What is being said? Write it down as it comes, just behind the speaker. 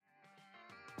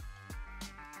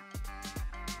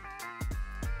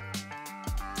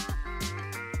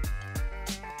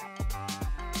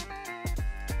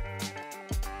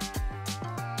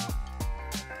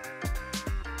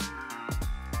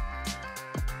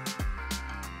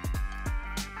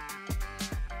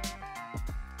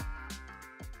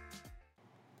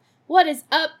What is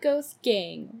up, Ghost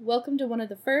Gang? Welcome to one of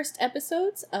the first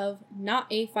episodes of Not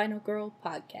a Final Girl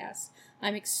podcast.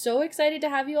 I'm so excited to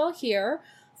have you all here.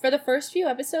 For the first few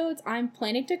episodes, I'm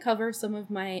planning to cover some of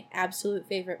my absolute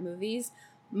favorite movies.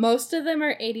 Most of them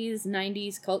are 80s,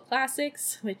 90s cult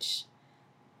classics, which,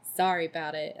 sorry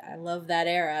about it. I love that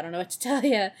era. I don't know what to tell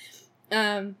you.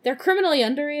 They're criminally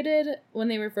underrated when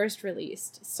they were first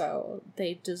released, so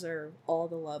they deserve all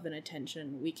the love and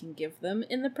attention we can give them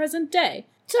in the present day.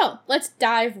 So, let's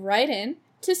dive right in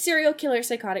to Serial Killer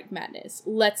Psychotic Madness.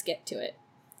 Let's get to it.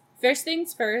 First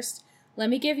things first, let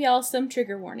me give y'all some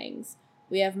trigger warnings.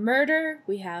 We have murder,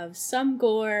 we have some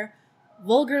gore,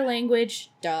 vulgar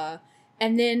language,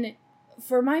 and then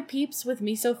for my peeps with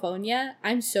misophonia,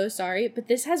 I'm so sorry, but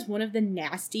this has one of the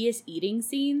nastiest eating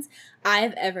scenes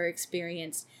I've ever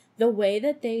experienced. The way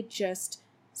that they just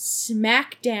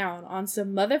smack down on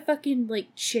some motherfucking,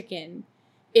 chicken.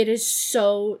 It is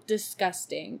so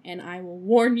disgusting, and I will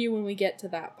warn you when we get to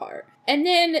that part. And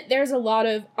then there's a lot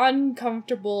of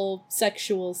uncomfortable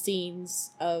sexual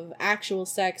scenes of actual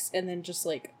sex, and then just,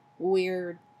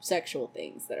 weird sexual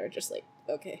things that are just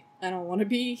okay, I don't want to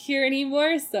be here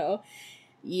anymore, so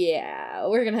yeah,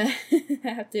 we're gonna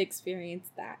have to experience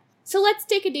that. So let's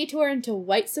take a detour into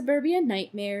White Suburban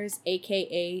Nightmares,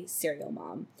 aka Serial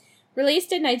Mom.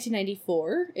 Released in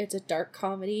 1994, it's a dark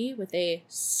comedy with a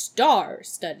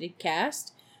star-studded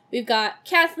cast. We've got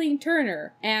Kathleen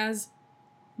Turner as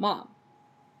Mom.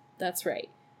 That's right,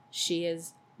 she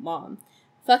is Mom.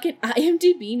 Fucking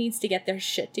IMDb needs to get their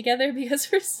shit together because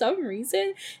for some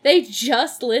reason, they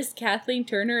just list Kathleen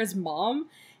Turner as Mom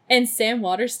and Sam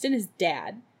Waterston as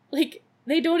Dad.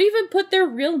 They don't even put their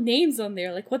real names on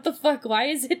there. What the fuck? Why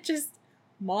is it just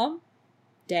Mom?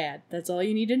 Dad. That's all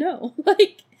you need to know.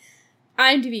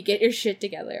 IMDb, get your shit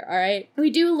together, alright?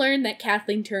 We do learn that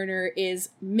Kathleen Turner is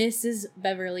Mrs.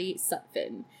 Beverly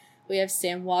Sutphin. We have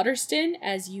Sam Waterston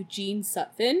as Eugene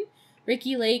Sutphin,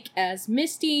 Ricky Lake as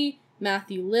Misty,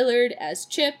 Matthew Lillard as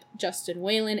Chip, Justin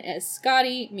Whalen as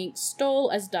Scotty, Mink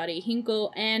Stoll as Dottie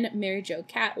Hinkle, and Mary Jo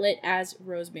Catlett as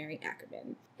Rosemary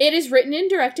Ackerman. It is written and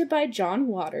directed by John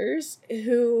Waters,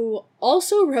 who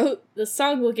also wrote the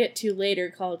song we'll get to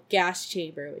later called Gas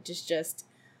Chamber, which is just,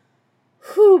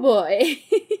 whoo boy.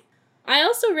 I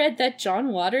also read that John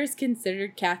Waters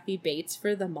considered Kathy Bates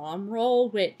for the mom role,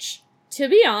 which, to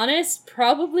be honest,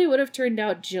 probably would have turned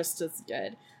out just as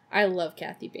good. I love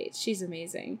Kathy Bates. She's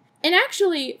amazing. And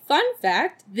actually, fun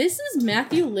fact, this is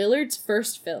Matthew Lillard's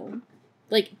first film.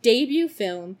 Debut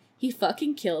film. He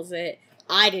fucking kills it.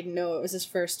 I didn't know it was his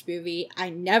first movie.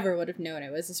 I never would have known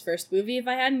it was his first movie if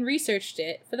I hadn't researched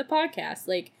it for the podcast.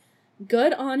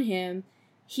 Good on him.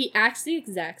 He acts the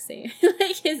exact same.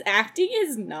 His acting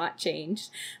has not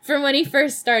changed from when he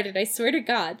first started. I swear to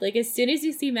God. As soon as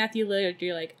you see Matthew Lillard,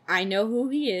 you're I know who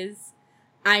he is.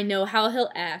 I know how he'll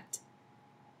act.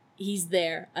 He's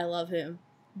there. I love him.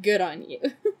 Good on you.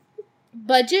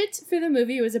 Budget for the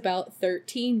movie was about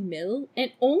 13 mil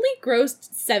and only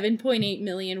grossed 7.8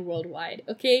 million worldwide,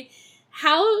 okay?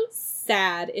 How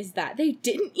sad is that? They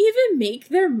didn't even make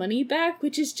their money back,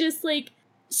 which is just,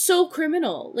 so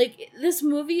criminal. This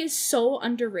movie is so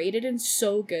underrated and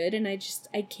so good, and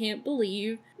I can't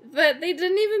believe that they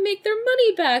didn't even make their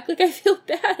money back. I feel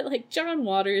bad. John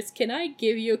Waters, can I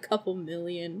give you a couple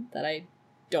million that I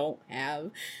don't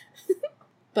have?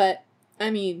 But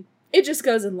it just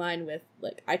goes in line with,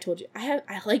 I told you, I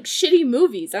like shitty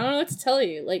movies. I don't know what to tell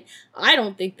you. I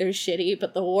don't think they're shitty,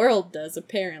 but the world does,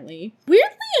 apparently.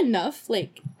 Weirdly enough,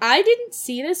 I didn't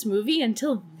see this movie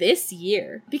until this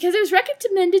year, because it was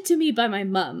recommended to me by my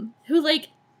mom, who,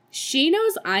 she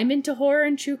knows I'm into horror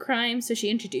and true crime, so she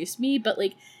introduced me, but,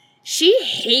 she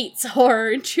hates horror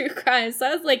and true crime, so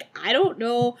I was I don't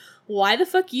know why the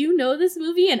fuck you know this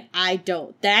movie, and I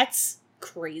don't. That's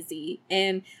crazy,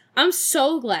 and I'm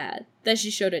so glad that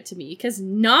she showed it to me, because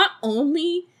not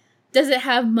only does it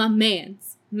have my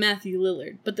man's Matthew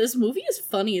Lillard, but this movie is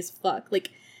funny as fuck.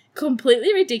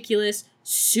 Completely ridiculous,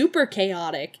 super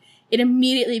chaotic. It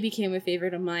immediately became a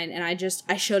favorite of mine, and I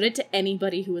showed it to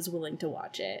anybody who was willing to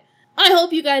watch it. I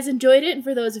hope you guys enjoyed it, and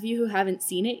for those of you who haven't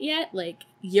seen it yet,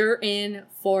 you're in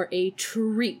for a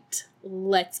treat.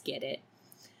 Let's get it.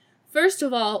 First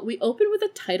of all, we open with a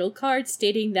title card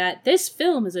stating that this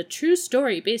film is a true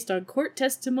story based on court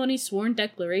testimony, sworn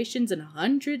declarations, and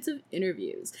hundreds of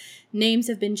interviews. Names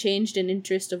have been changed in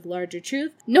interest of larger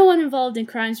truth. No one involved in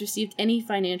crimes received any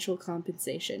financial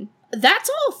compensation. That's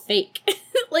all fake.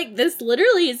 This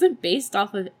literally isn't based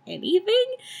off of anything.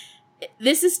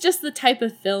 This is just the type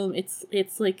of film, it's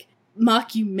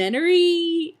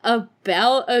mockumentary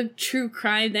about a true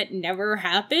crime that never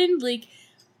happened.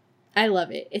 I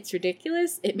love it. It's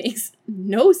ridiculous. It makes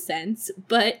no sense,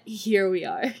 but here we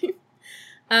are.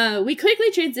 We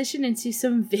quickly transition into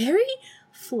some very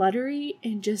fluttery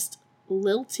and just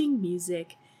lilting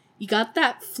music. You got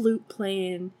that flute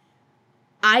playing.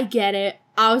 I get it.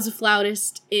 I was a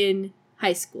flautist in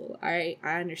high school. Alright,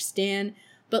 I understand.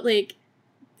 But like,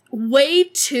 way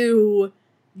too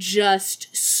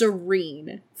just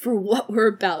serene for what we're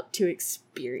about to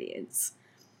experience.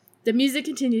 The music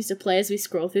continues to play as we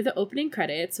scroll through the opening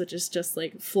credits, which is just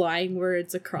like flying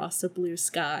words across a blue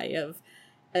sky of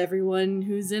everyone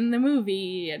who's in the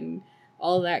movie and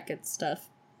all that good stuff.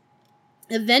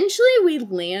 Eventually we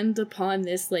land upon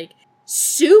this like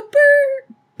super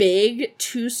big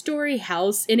 2-story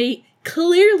house in a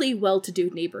clearly well-to-do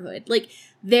neighborhood. Like,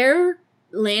 their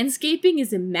landscaping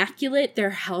is immaculate. Their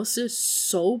house is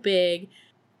so big.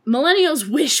 Millennials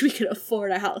wish we could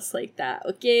afford a house like that,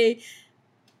 okay?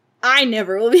 I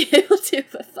never will be able to,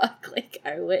 but fuck, like,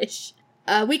 I wish.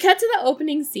 We cut to the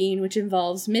opening scene, which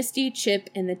involves Misty,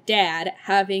 Chip, and the dad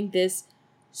having this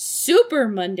super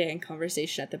mundane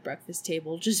conversation at the breakfast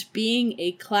table, just being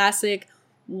a classic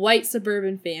white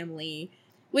suburban family.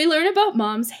 We learn about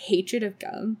Mom's hatred of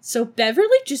gum. So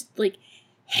Beverly just, like,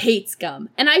 hates gum.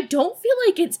 And I don't feel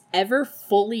like it's ever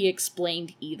fully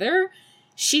explained either.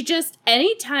 She just,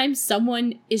 anytime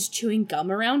someone is chewing gum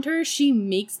around her, she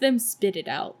makes them spit it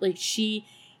out. Like, she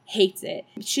hates it.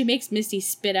 She makes Misty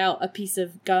spit out a piece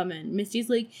of gum, and Misty's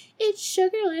like, it's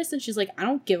sugarless. And she's like, I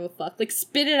don't give a fuck. Like,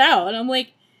 spit it out. And I'm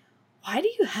like, why do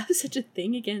you have such a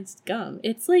thing against gum?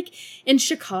 It's like in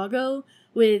Chicago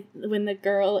when the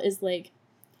girl is like,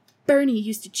 Bernie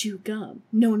used to chew gum.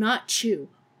 No, not chew.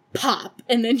 Pop.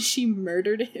 And then she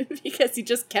murdered him because he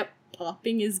just kept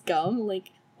popping his gum.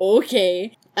 Like,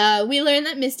 okay. We learn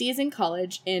that Misty is in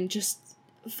college and just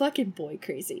fucking boy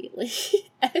crazy. Like,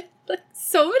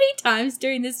 so many times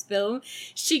during this film,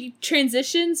 she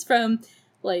transitions from,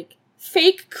 like,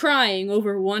 fake crying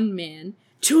over one man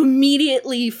to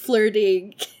immediately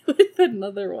flirting with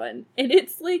another one. And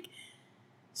it's, like,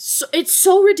 it's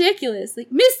so ridiculous.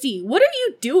 Like, Misty, what are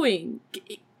you doing?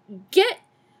 Get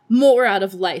more out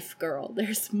of life, girl.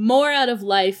 There's more out of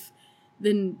life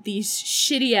than these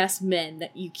shitty-ass men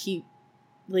that you keep,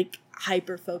 like,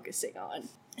 hyper-focusing on.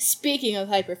 Speaking of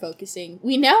hyper-focusing,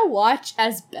 we now watch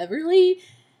as Beverly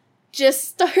just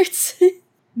starts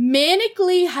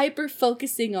manically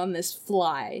hyper-focusing on this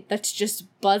fly that's just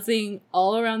buzzing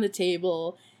all around the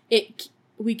table.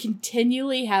 We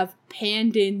continually have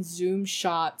panned-in zoom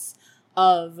shots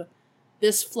of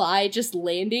this fly just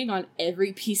landing on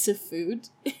every piece of food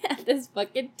at this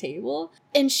fucking table.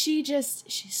 And she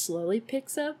slowly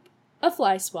picks up a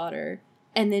fly swatter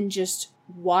and then just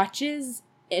watches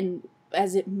and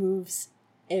as it moves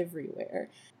everywhere.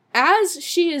 As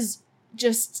she is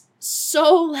just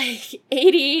so, like,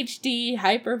 ADHD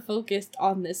hyper-focused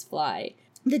on this fly,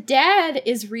 the dad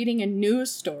is reading a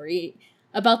news story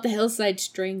about the Hillside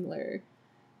Strangler,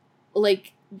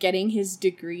 like, getting his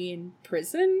degree in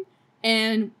prison,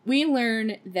 and we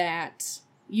learn that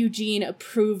Eugene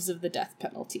approves of the death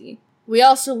penalty. We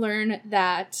also learn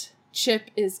that Chip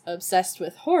is obsessed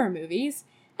with horror movies,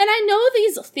 and I know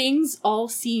these things all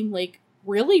seem, like,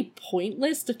 really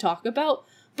pointless to talk about,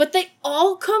 but they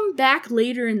all come back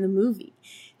later in the movie.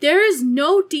 There is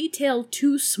no detail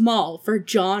too small for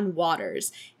John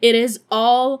Waters. It is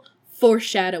all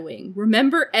foreshadowing.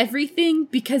 Remember everything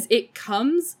because it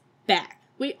comes back.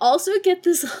 We also get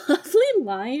this lovely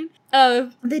line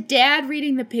of the dad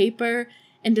reading the paper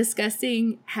and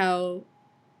discussing how,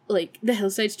 like, the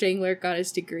Hillside Strangler got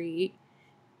his degree.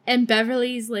 And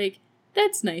Beverly's like,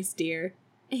 that's nice, dear.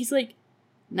 And he's like,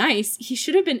 nice? He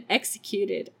should have been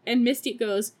executed. And Misty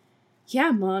goes,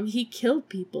 yeah, Mom, he killed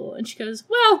people. And she goes,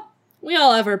 well, we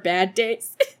all have our bad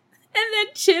days. And then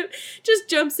Chip just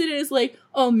jumps in and is like,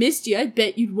 oh, Misty, I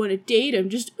bet you'd want to date him.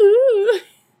 Just, ooh.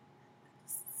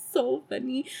 So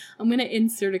funny. I'm going to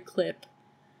insert a clip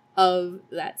of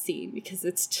that scene because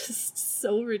it's just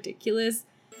so ridiculous.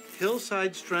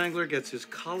 Hillside Strangler gets his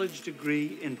college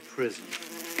degree in prison.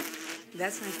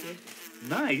 That's nice, dude.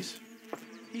 Nice?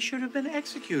 He should have been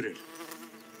executed.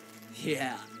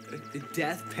 Yeah, the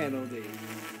death penalty.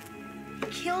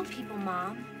 Kill people,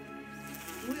 Mom.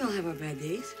 We all have our bad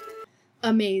days.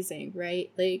 Amazing,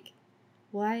 right? Like,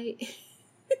 why?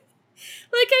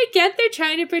 Like, I get they're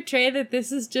trying to portray that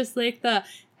this is just, like, the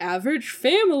average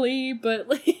family, but,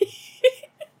 like,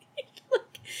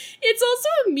 it's also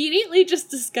immediately just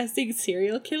discussing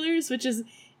serial killers, which is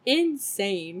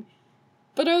insane.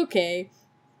 But okay.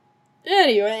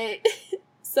 Anyway,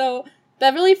 so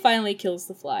Beverly finally kills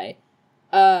the fly,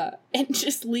 and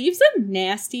just leaves a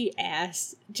nasty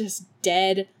ass, just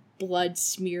dead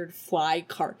blood-smeared fly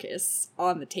carcass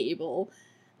on the table.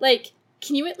 Like,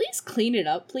 can you at least clean it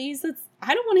up, please?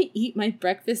 I don't want to eat my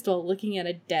breakfast while looking at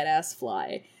a dead-ass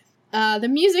fly. The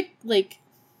music, like,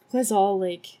 was all,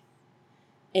 like,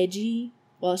 edgy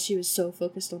while she was so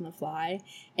focused on the fly.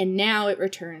 And now it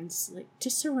returns, like, to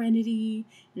serenity,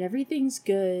 and everything's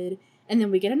good. And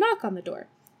then we get a knock on the door.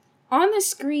 On the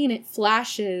screen, it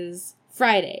flashes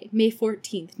Friday, May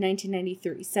 14th,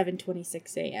 1993,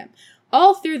 7:26 a.m.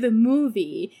 All through the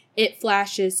movie, it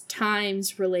flashes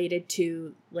times related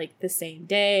to, like, the same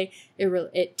day.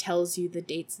 It tells you the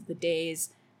dates of the days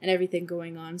and everything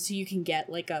going on, so you can get,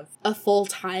 like, a full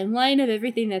timeline of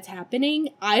everything that's happening.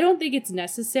 I don't think it's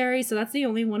necessary, so that's the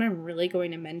only one I'm really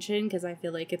going to mention, because I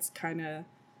feel like it's kind of,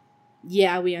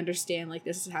 yeah, we understand, like,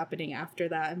 this is happening after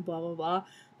that and blah, blah, blah.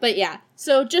 But yeah,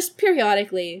 so just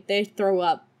periodically, they throw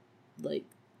up, like,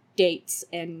 dates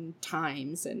and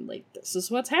times, and, like, this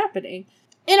is what's happening.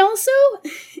 And also,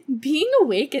 being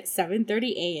awake at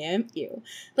 7:30 a.m., ew.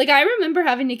 Like, I remember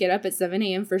having to get up at 7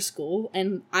 a.m. for school,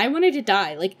 and I wanted to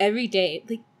die, like, every day.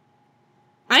 Like,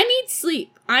 I need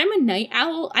sleep. I'm a night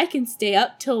owl. I can stay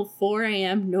up till 4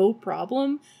 a.m., no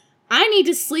problem. I need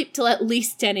to sleep till at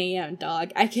least 10 a.m.,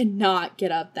 dog. I cannot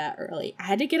get up that early. I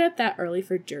had to get up that early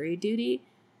for jury duty,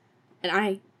 and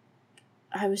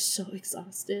I was so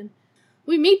exhausted.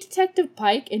 We meet Detective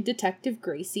Pike and Detective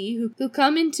Gracie, who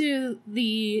come into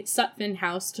the Sutphin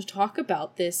house to talk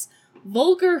about this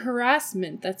vulgar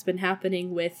harassment that's been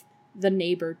happening with the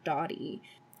neighbor Dottie.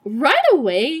 Right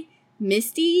away,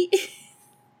 Misty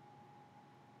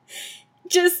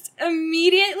just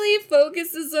immediately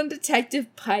focuses on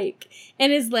Detective Pike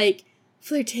and is, like,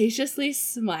 flirtatiously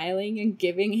smiling and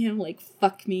giving him, like,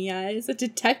 fuck me eyes.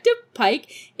 Detective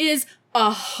Pike is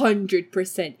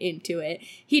 100% into it.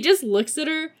 He just looks at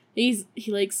her, and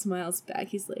he like smiles back.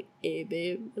 He's like, hey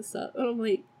babe, what's up? And I'm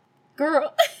like,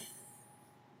 girl,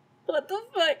 what the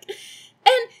fuck?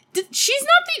 And she's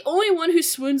not the only one who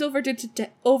swoons over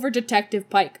over Detective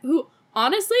Pike, who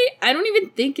honestly I don't even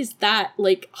think is that,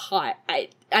 like, hot.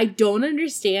 I don't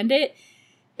understand it.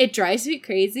 It drives me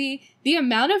crazy. The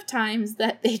amount of times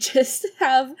that they just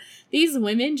have these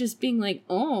women just being like,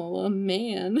 oh, a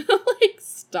man. Like,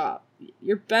 stop.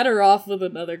 You're better off with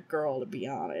another girl, to be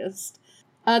honest.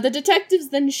 The detectives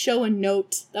then show a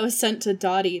note that was sent to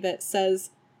Dottie that says,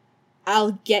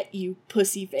 I'll get you,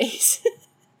 pussy face.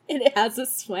 And it has a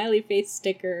smiley face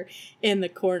sticker in the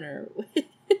corner, which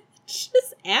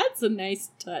just adds a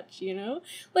nice touch, you know?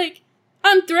 Like,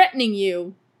 I'm threatening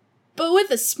you, but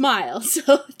with a smile,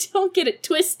 so don't get it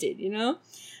twisted, you know?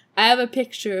 I have a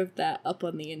picture of that up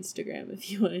on the Instagram if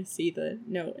you want to see the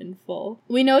note in full.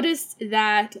 We noticed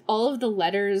that all of the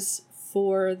letters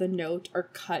for the note are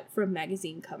cut from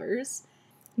magazine covers.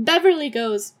 Beverly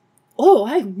goes, oh,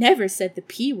 I've never said the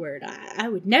P word. I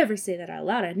would never say that out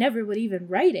loud. I never would even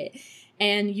write it.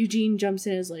 And Eugene jumps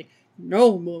in and is like, no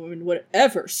woman would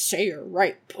ever say or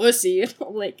write pussy. And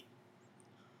I'm like,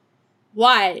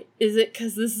 why? Is it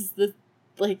because this is the,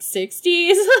 like,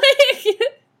 60s? Like,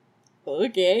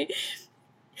 okay.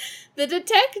 The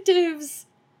detectives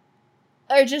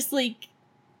are just, like,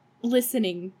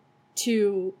 listening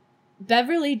to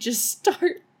Beverly just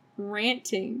start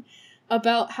ranting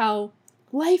about how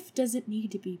life doesn't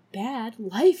need to be bad.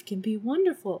 Life can be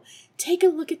wonderful. Take a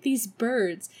look at these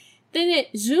birds. Then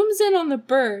it zooms in on the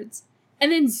birds,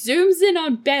 and then zooms in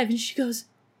on Bev, and she goes,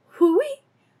 hooey?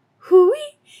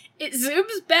 Hooey? It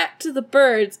zooms back to the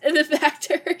birds, and then back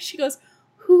to her. She goes,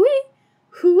 hooey?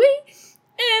 Hooey?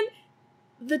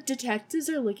 And the detectives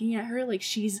are looking at her like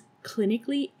she's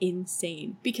clinically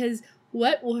insane. Because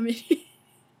what woman...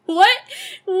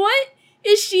 What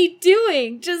is she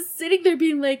doing? Just sitting there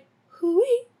being like,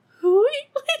 hooey? Hooey?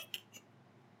 Like,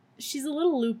 she's a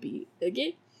little loopy,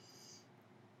 okay?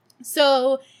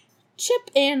 So,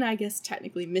 Chip and, I guess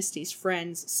technically Misty's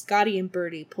friends, Scotty and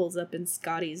Birdie, pulls up in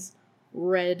Scotty's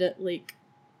red, like,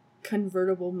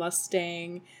 convertible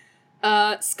Mustang.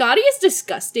 Scotty is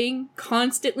disgusting,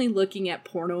 constantly looking at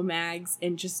porno mags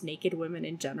and just naked women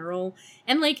in general.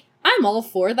 And, like, I'm all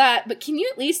for that, but can you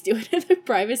at least do it in the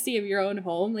privacy of your own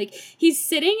home? Like, he's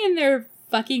sitting in their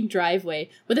fucking driveway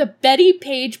with a Betty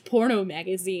Page porno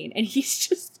magazine, and he's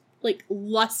just, like,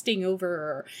 lusting over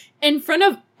her in front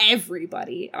of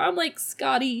everybody. I'm like,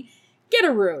 Scotty, get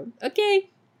a room, okay?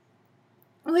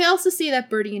 We also see that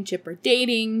Birdie and Chip are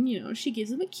dating. You know, she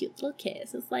gives him a cute little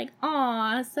kiss. It's like,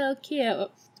 aw, so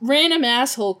cute. Random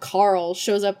asshole Carl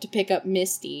shows up to pick up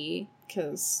Misty,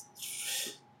 because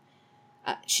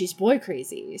she's boy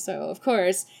crazy. So, of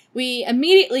course, we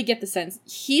immediately get the sense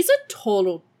he's a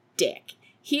total dick.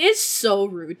 He is so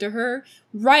rude to her.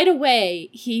 Right away,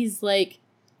 he's like,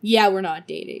 yeah, we're not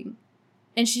dating.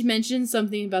 And she mentioned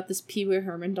something about this Pee Wee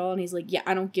Herman doll, and he's like, yeah,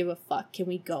 I don't give a fuck. Can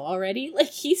we go already? Like,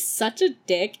 he's such a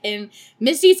dick, and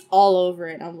Misty's all over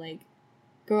it. I'm like,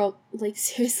 girl, like,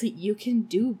 seriously, you can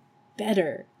do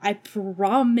better. I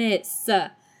promise.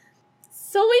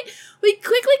 So we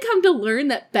quickly come to learn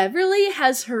that Beverly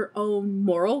has her own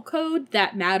moral code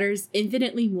that matters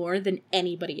infinitely more than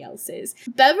anybody else's.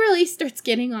 Beverly starts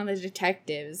getting on the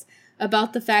detectives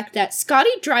about the fact that Scotty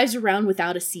drives around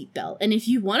without a seatbelt. And if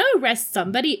you want to arrest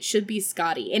somebody, it should be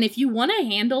Scotty. And if you want to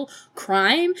handle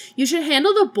crime, you should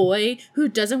handle the boy who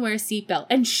doesn't wear a seatbelt.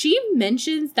 And she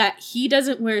mentions that he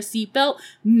doesn't wear a seatbelt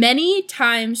many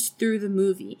times through the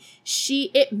movie.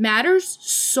 It matters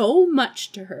so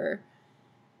much to her.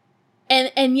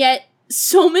 And yet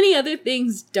so many other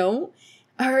things don't.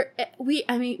 We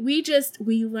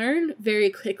learn very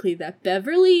quickly that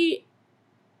Beverly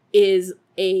is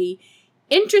a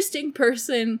interesting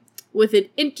person with an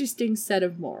interesting set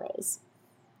of morals.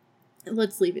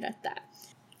 Let's leave it at that.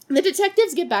 The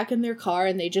detectives get back in their car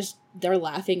and they're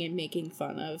laughing and making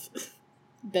fun of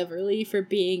Beverly for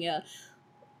being a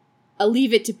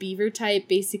Leave It to Beaver type,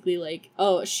 basically like,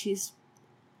 oh, she's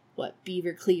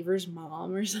Beaver Cleaver's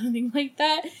mom or something like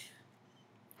that.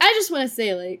 I just want to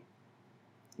say, like,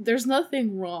 there's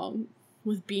nothing wrong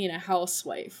with being a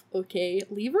housewife, okay?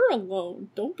 Leave her alone.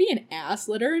 Don't be an ass.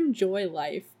 Let her enjoy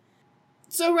life.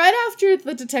 So right after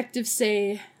the detectives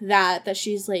say that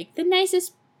she's, like, the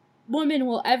nicest woman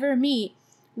we'll ever meet,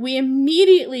 we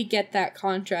immediately get that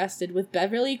contrasted with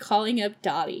Beverly calling up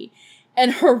Dottie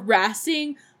and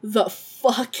harassing the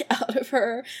fuck out of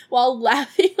her while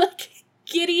laughing like a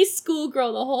giddy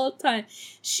schoolgirl the whole time.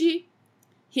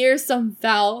 Here's some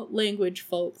foul language,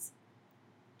 folks.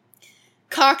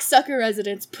 Cocksucker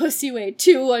residence, pussyway,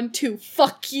 212,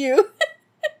 fuck you.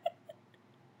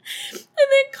 And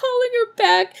then calling her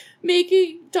back,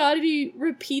 making Dottie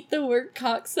repeat the word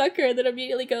cocksucker, and then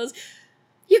immediately goes,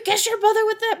 you kiss your mother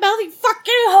with that mouth, you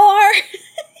fucking whore!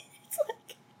 It's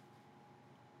like,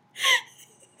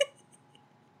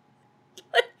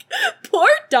 poor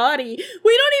Dottie.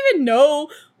 We don't even know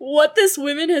what this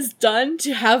woman has done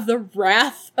to have the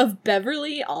wrath of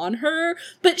Beverly on her,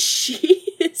 but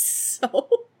she is so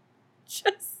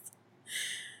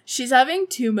she's having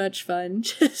too much fun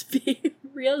just being a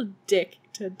real dick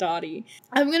to Dottie.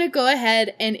 I'm gonna go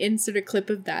ahead and insert a clip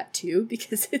of that too,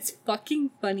 because it's fucking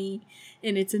funny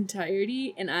in its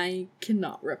entirety, and I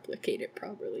cannot replicate it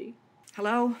properly.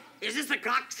 Hello? Is this the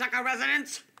cocksucker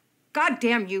residence? God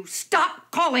damn you,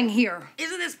 stop calling here!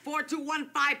 Isn't this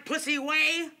 4215 Pussy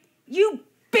Way? You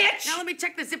bitch! Now let me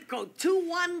check the zip code.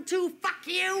 212, fuck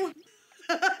you!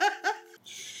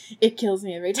 It kills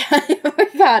me every time. Oh my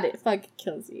god, it fucking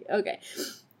kills me. Okay.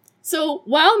 So,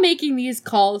 while making these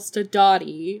calls to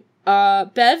Dottie,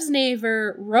 Bev's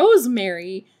neighbor,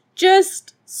 Rosemary,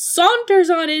 just saunters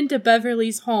on into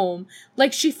Beverly's home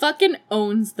like she fucking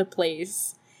owns the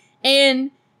place.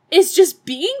 And is just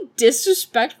being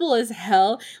disrespectful as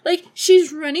hell. Like,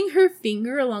 she's running her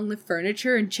finger along the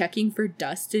furniture and checking for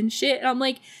dust and shit. And I'm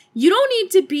like, you don't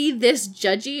need to be this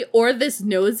judgy or this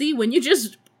nosy when you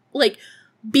just, like,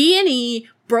 B&E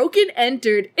broken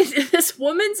entered into this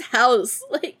woman's house.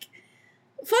 Like,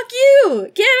 fuck you!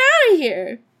 Get out of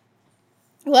here!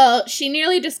 Well, she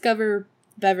nearly discovered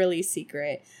Beverly's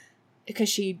secret because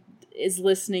she is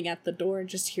listening at the door and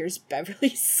just hears Beverly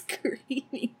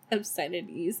screaming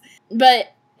obscenities.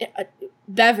 But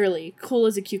Beverly, cool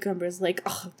as a cucumber, is like,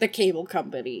 oh, the cable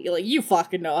company. Like, you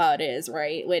fucking know how it is,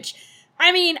 right? Which,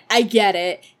 I mean, I get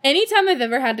it. Anytime I've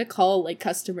ever had to call, like,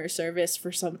 customer service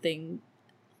for something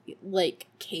like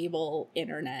cable,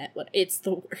 internet, it's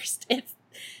the worst. It's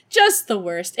just the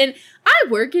worst. And I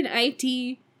work in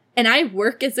IT, and I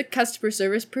work as a customer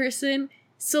service person,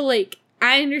 so, like,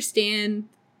 I understand,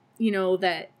 you know,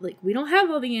 that, like, we don't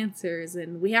have all the answers,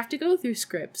 and we have to go through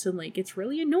scripts, and, like, it's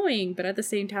really annoying, but at the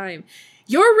same time,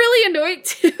 you're really annoying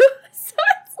too. So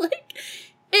it's like,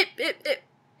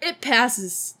 it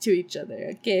passes to each other,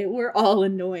 okay? We're all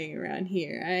annoying around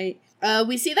here, right?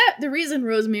 We see that the reason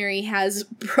Rosemary has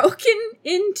broken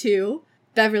into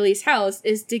Beverly's house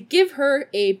is to give her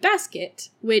a basket,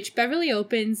 which Beverly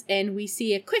opens, and we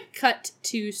see a quick cut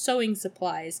to sewing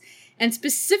supplies, and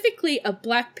specifically a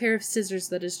black pair of scissors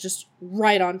that is just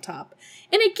right on top.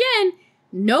 And again,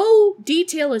 no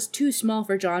detail is too small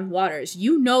for John Waters.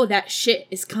 You know that shit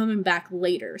is coming back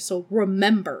later, so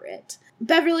remember it.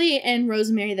 Beverly and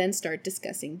Rosemary then start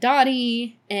discussing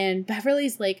Dottie, and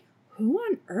Beverly's like, who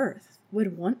on earth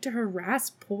would want to harass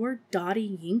poor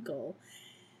Dottie Yinkle?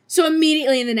 So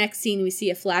immediately in the next scene, we see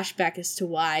a flashback as to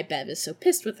why Bev is so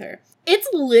pissed with her. It's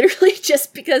literally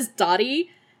just because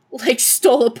Dottie like,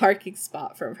 stole a parking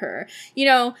spot from her. You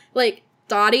know, like,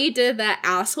 Dottie did that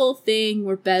asshole thing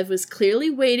where Bev was clearly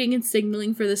waiting and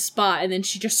signaling for the spot, and then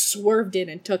she just swerved in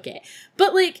and took it.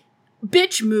 But, like,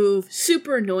 bitch move,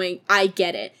 super annoying, I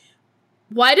get it.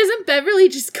 Why doesn't Beverly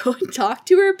just go and talk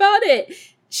to her about it?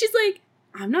 She's like,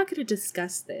 I'm not gonna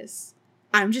discuss this.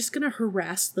 I'm just gonna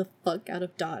harass the fuck out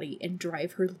of Dottie and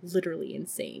drive her literally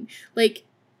insane. Like,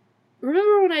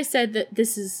 remember when I said that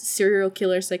this is serial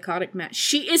killer psychotic Matt?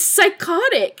 She is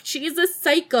psychotic! She is a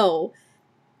psycho!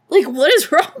 Like, what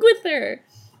is wrong with her?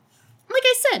 Like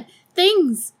I said,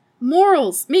 things,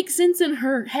 morals, make sense in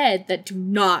her head that do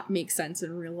not make sense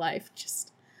in real life.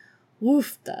 Just,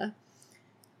 woofda.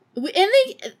 And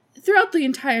they, throughout the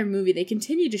entire movie, they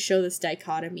continue to show this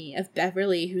dichotomy of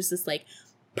Beverly, who's this, like,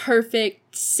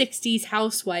 perfect 60s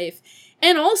housewife,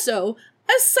 and also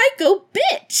a psycho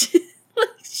bitch.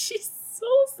 Like, she's so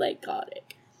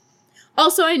psychotic.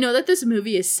 Also, I know that this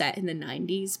movie is set in the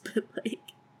 90s, but, like,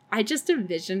 I just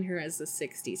envision her as a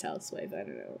 60s housewife. I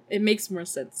don't know. It makes more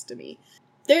sense to me.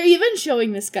 They're even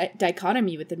showing this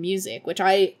dichotomy with the music, which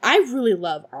I really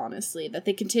love, honestly, that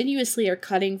they continuously are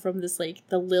cutting from this, like,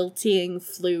 the lilting,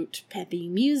 flute, peppy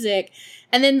music,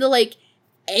 and then the, like,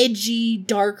 edgy,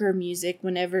 darker music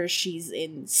whenever she's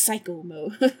in psycho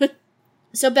mode.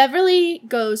 So Beverly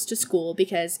goes to school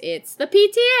because it's the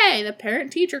PTA, the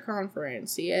Parent-Teacher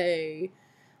Conference, yay.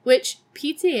 Which,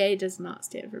 PTA does not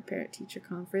stand for Parent-Teacher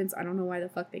Conference. I don't know why the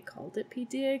fuck they called it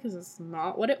PTA, because it's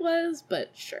not what it was, but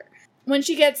sure. When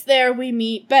she gets there, we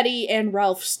meet Betty and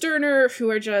Ralph Sterner, who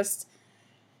are just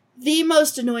the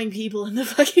most annoying people on the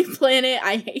fucking planet.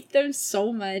 I hate them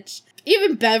so much.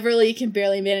 Even Beverly can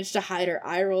barely manage to hide her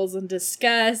eye rolls in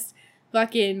disgust.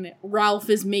 Fucking Ralph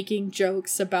is making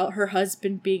jokes about her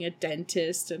husband being a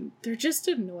dentist, and they're just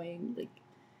annoying. Like,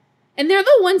 and they're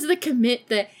the ones that commit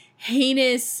the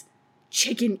heinous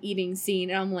chicken eating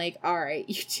scene, and I'm like, alright,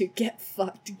 you two, get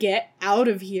fucked. Get out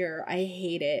of here. I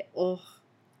hate it. Ugh.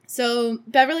 So,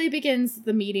 Beverly begins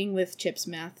the meeting with Chip's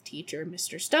math teacher,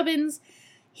 Mr. Stubbins.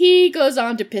 He goes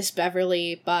on to piss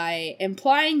Beverly by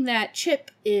implying that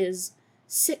Chip is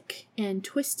sick and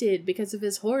twisted because of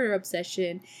his horror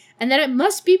obsession, and that it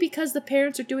must be because the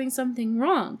parents are doing something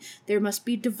wrong. There must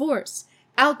be divorce,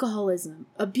 alcoholism,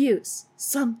 abuse,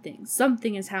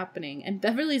 something is happening. And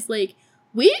Beverly's like,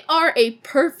 we are a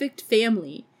perfect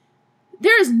family.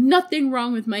 There is nothing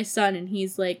wrong with my son. And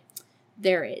he's like,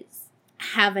 there is.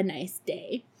 Have a nice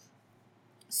day.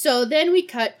 So then we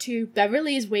cut to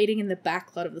Beverly is waiting in the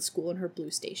back lot of the school in her blue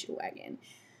station wagon.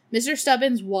 Mr.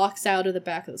 Stubbins walks out of the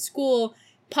back of the school,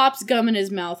 pops gum in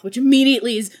his mouth, which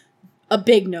immediately is a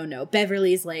big no-no.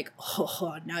 Beverly's like,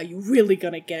 oh, now you really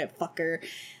gonna get it, fucker.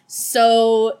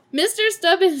 So Mr.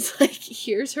 Stubbins, like,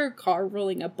 hears her car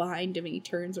rolling up behind him, and he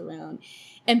turns around.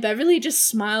 And Beverly just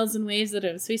smiles and waves at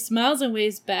him. So he smiles and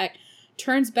waves back,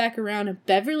 turns back around, and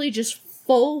Beverly just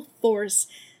full force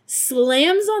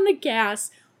slams on the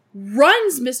gas,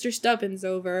 runs Mr. Stubbins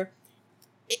over.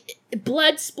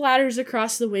 Blood splatters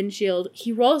across the windshield.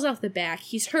 He rolls off the back.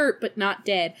 He's hurt, but not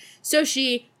dead. So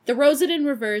she throws it in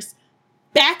reverse,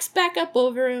 backs back up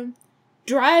over him,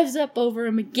 drives up over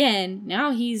him again.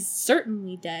 Now he's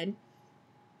certainly dead.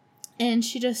 And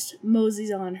she just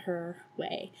moseys on her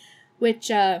way. Which,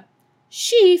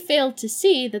 she failed to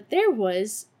see that there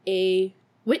was a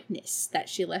witness that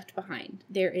she left behind.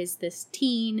 There is this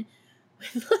teen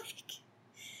with, like,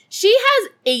 she has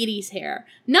 80s hair.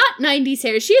 Not 90s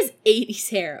hair. She has 80s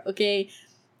hair, okay?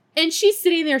 And she's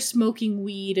sitting there smoking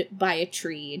weed by a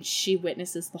tree, and she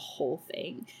witnesses the whole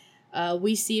thing.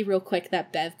 We see real quick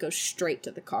that Bev goes straight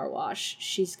to the car wash.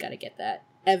 She's got to get that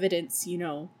evidence, you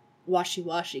know,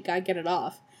 washy-washy. Gotta get it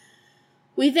off.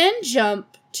 We then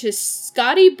jump to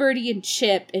Scotty, Birdie, and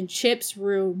Chip in Chip's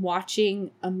room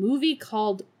watching a movie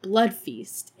called Blood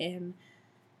Feast, and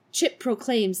Chip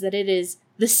proclaims that it is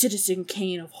the Citizen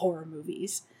Kane of horror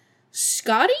movies.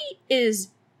 Scotty is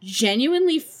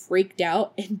genuinely freaked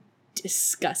out and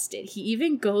disgusted. He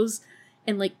even goes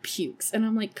and, like, pukes, and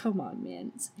I'm like, come on,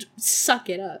 man, suck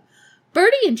it up.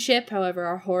 Birdie and Chip, however,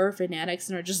 are horror fanatics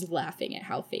and are just laughing at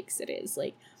how fakes it is.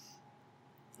 Like,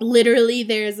 literally,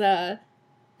 there's a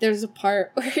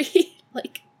part where he,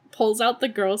 like, pulls out the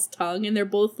girl's tongue, and they're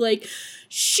both like,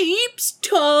 sheep's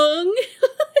tongue!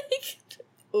 Like,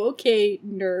 okay,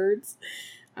 nerds.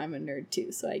 I'm a nerd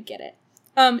too, so I get it.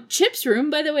 Chip's room,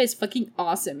 by the way, is fucking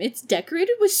awesome. It's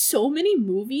decorated with so many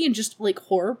movie and just, like,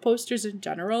 horror posters in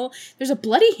general. There's a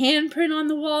bloody handprint on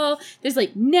the wall. There's,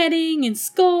 like, netting and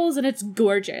skulls, and it's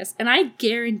gorgeous. And I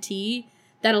guarantee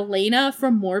that Elena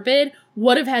from Morbid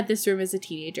would have had this room as a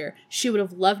teenager. She would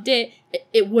have loved it.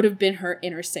 It would have been her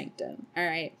inner sanctum. All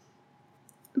right.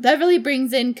 Beverly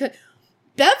brings in...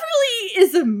 Beverly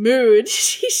is a mood.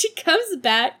 She comes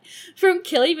back from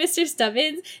killing Mr.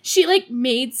 Stubbins. She, like,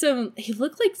 made some... He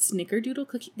looked like snickerdoodle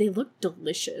cookies. They look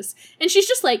delicious. And she's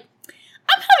just like,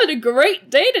 I'm having a great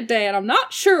day today, and I'm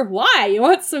not sure why. You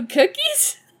want some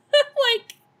cookies?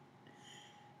 Like,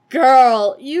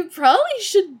 girl, you probably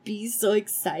should be so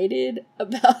excited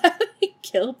about having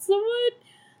killed someone.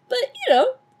 But, you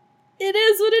know, it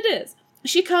is what it is.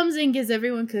 She comes in, gives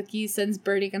everyone cookies, sends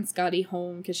Bertie and Scotty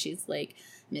home because she's like,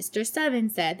 Mr.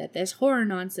 Stubbins said that this horror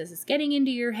nonsense is getting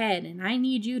into your head and I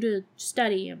need you to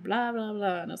study and blah, blah,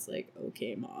 blah. And I was like,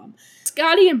 okay, Mom.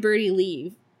 Scotty and Bertie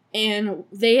leave, and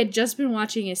they had just been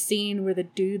watching a scene where the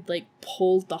dude, like,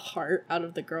 pulled the heart out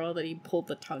of the girl that he pulled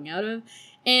the tongue out of.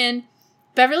 And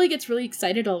Beverly gets really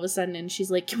excited all of a sudden, and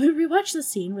she's like, can we rewatch the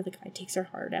scene where the guy takes her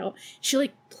heart out? She,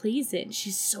 like, plays it, and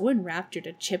she's so enraptured,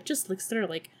 and Chip just looks at her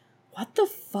like, what the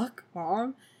fuck,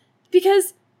 Mom?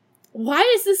 Because why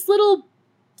is this little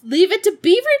Leave It to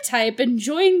Beaver type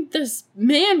enjoying this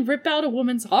man rip out a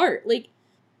woman's heart? Like,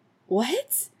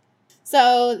 what?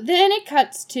 So then it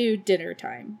cuts to dinner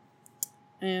time.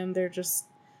 And they're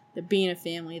being a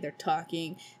family, they're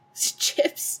talking.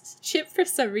 Chip for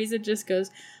some reason just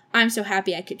goes, I'm so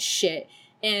happy I could shit.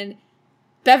 And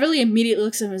Beverly immediately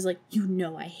looks at him and is like, you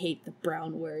know I hate the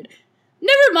brown word.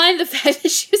 Never mind the fact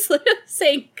that she was literally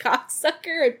saying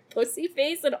cocksucker and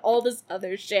pussyface and all this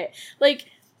other shit. Like,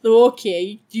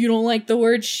 okay, you don't like the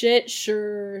word shit?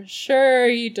 Sure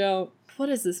you don't. What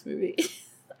is this movie?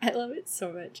 I love it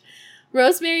so much.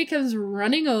 Rosemary comes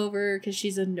running over because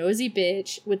she's a nosy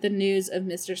bitch with the news of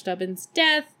Mr. Stubbins'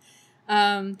 death.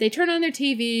 They turn on their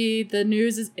TV. The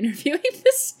news is interviewing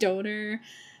the stoner,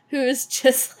 who is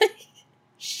just like,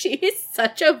 she is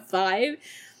such a vibe.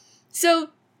 So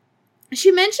she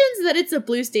mentions that it's a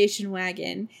blue station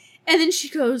wagon, and then she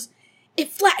goes, it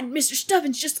flattened Mr.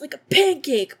 Stubbins just like a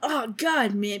pancake. Oh,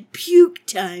 God, man. Puke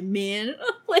time, man.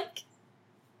 Like,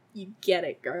 you get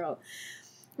it, girl.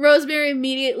 Rosemary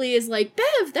immediately is like,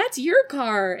 Bev, that's your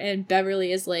car. And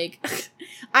Beverly is like,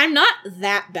 I'm not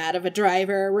that bad of a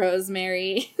driver,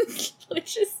 Rosemary.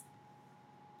 Which is,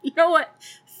 you know what?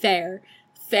 Fair.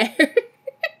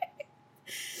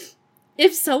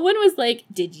 If someone was like,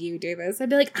 did you do this? I'd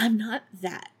be like, I'm not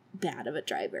that bad of a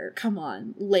driver. Come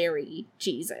on, Larry.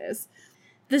 Jesus.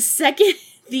 The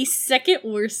second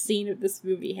worst scene of this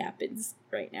movie happens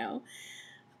right now.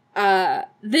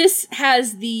 This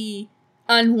has the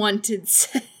unwanted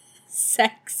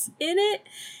sex in it.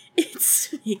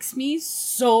 It makes me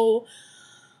so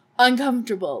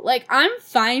uncomfortable. Like, I'm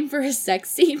fine for a sex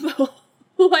scene, but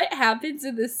what happens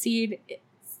in this scene,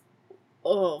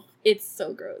 it's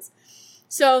so gross.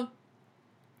 So,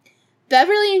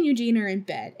 Beverly and Eugene are in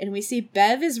bed, and we see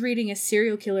Bev is reading a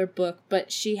serial killer book,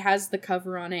 but she has the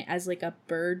cover on it as, like, a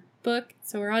bird book,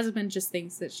 so her husband just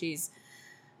thinks that she's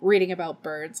reading about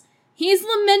birds. He's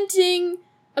lamenting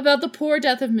about the poor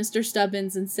death of Mr.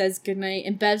 Stubbins and says goodnight,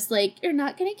 and Bev's like, you're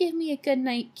not gonna give me a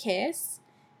goodnight kiss?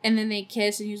 And then they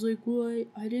kiss, and he's like, well,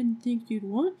 I didn't think you'd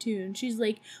want to. And she's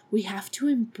like, we have to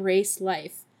embrace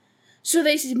life. So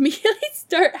they immediately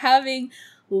start having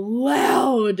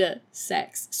loud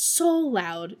sex. So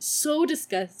loud. So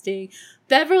disgusting.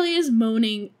 Beverly is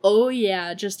moaning, oh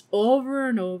yeah, just over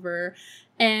and over.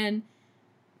 And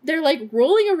they're like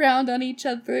rolling around on each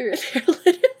other.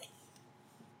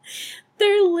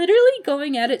 They're literally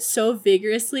going at it so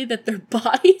vigorously that their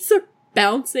bodies are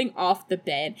bouncing off the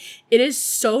bed. It is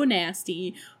so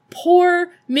nasty.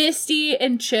 Poor Misty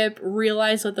and Chip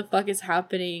realize what the fuck is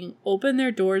happening, open their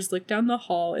doors, look down the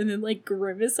hall, and then, like,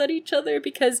 grimace at each other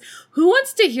because who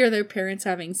wants to hear their parents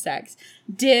having sex?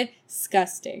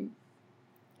 Disgusting.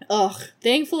 Ugh.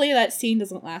 Thankfully, that scene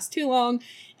doesn't last too long,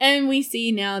 and we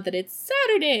see now that it's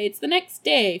Saturday. It's the next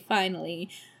day, finally.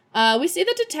 We see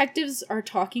the detectives are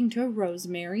talking to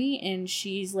Rosemary, and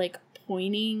she's, like,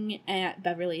 pointing at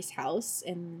Beverly's house,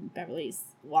 and Beverly's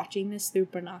watching this through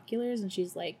binoculars, and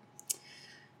she's like,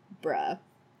 bruh.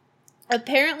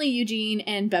 Apparently Eugene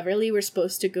and Beverly were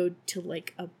supposed to go to,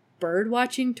 like, a bird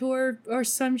watching tour or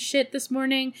some shit this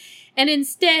morning, and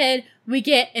instead we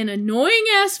get an annoying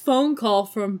ass phone call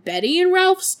from Betty and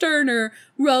Ralph Sterner.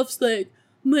 Ralph's like,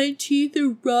 my teeth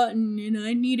are rotten and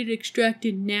I need it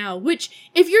extracted now.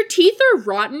 Which, if your teeth are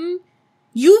rotten,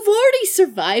 you've already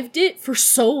survived it for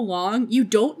so long, you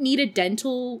don't need a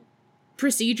dental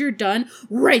procedure done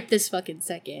right this fucking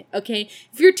second, okay?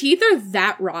 If your teeth are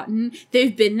that rotten,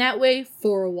 they've been that way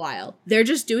for a while. They're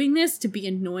just doing this to be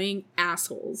annoying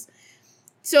assholes.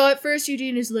 So at first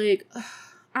Eugene is like,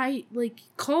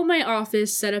 call my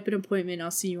office, set up an appointment,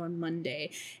 I'll see you on Monday.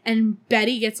 And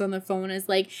Betty gets on the phone and is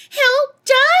like, he'll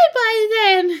die by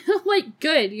die then. I'm like,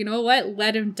 good, you know what?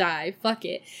 Let him die. Fuck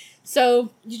it.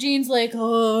 So Eugene's like,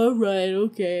 all right,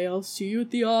 okay, I'll see you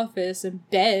at the office. And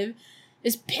Bev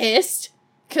is pissed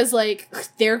because, like,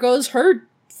 there goes her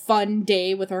fun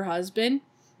day with her husband.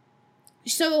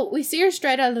 So we see her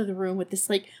straight out of the room with this,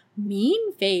 like,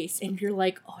 mean face. And you're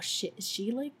like, oh shit, is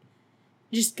she, like,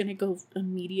 just gonna go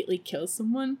immediately kill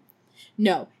someone?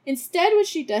 No. Instead, what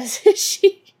she does is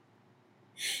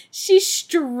she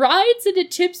strides into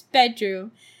Chip's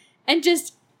bedroom and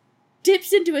just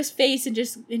dips into his face and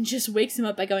just wakes him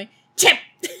up by going, Chip!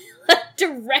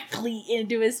 Directly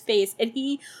into his face. And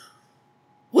he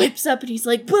whips up and he's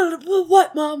like,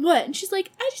 what, Mom, what? And she's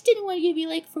like, I just didn't want to give you,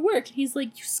 like, for work. And he's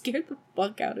like, you scared the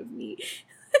fuck out of me.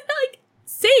 Like,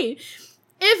 same.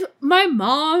 If my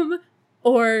mom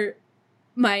or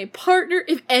my partner,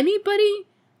 if anybody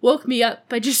woke me up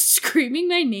by just screaming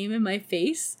my name in my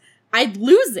face, I'd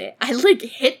lose it. I'd, like,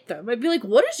 hit them. I'd be like,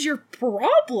 what is your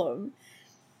problem?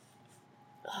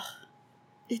 Ugh,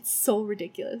 it's so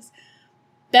ridiculous.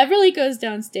 Beverly goes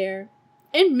downstairs,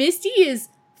 and Misty is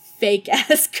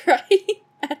fake-ass crying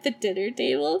at the dinner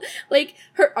table. Like,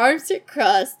 her arms are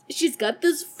crossed. She's got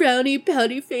this frowny,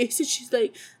 pouty face, and she's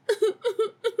like,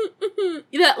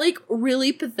 that, like,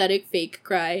 really pathetic fake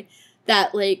cry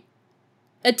that, like,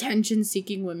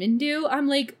 attention-seeking women do. I'm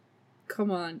like, come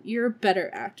on, you're a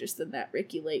better actress than that,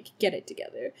 Ricky Lake. Get it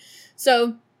together.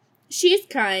 So she's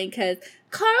crying because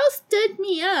Carl stood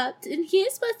me up and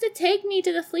he's supposed to take me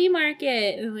to the flea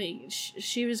market. And, like,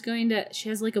 she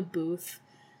has, like, a booth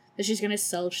that she's gonna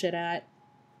sell shit at.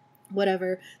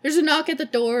 Whatever. There's a knock at the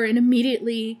door and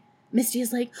immediately Misty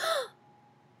is like, oh,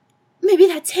 maybe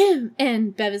that's him.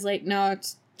 And Bev is like, no,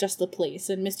 it's just the place.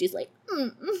 And Misty's like,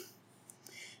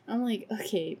 I'm like,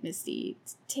 okay, Misty,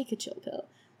 take a chill pill.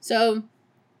 So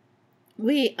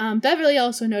Beverly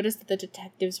also noticed that the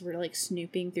detectives were, like,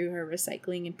 snooping through her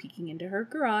recycling and peeking into her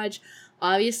garage.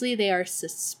 Obviously, they are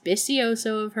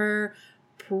suspicioso of her,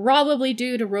 probably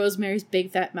due to Rosemary's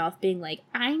big fat mouth being like,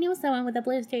 I know someone with a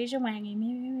blue station wagon.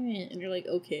 And you're like,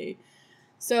 okay.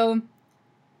 So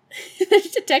the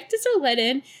detectives are let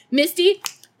in. Misty,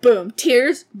 boom,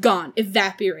 tears gone,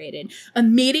 evaporated.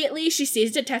 Immediately, she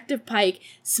sees Detective Pike,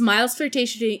 smiles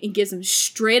flirtatiously, and gives him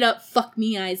straight up fuck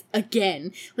me eyes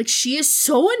again. Like, she is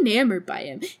so enamored by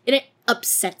him, and it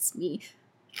upsets me.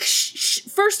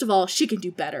 First of all, she can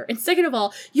do better. And second of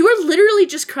all, you were literally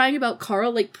just crying about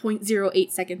Carl like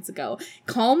 0.08 seconds ago.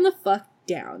 Calm the fuck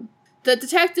down. The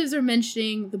detectives are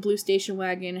mentioning the blue station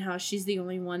wagon, how she's the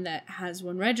only one that has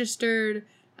one registered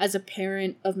as a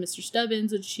parent of Mr.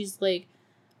 Stubbins, and she's like,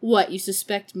 what, you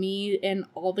suspect me? And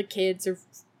all the kids are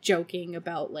joking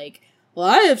about, like, well,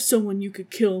 I have someone you could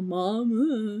kill,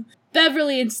 Mom.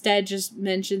 Beverly instead just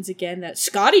mentions again that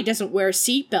Scotty doesn't wear a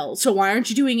seatbelt, so why aren't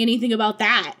you doing anything about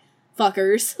that,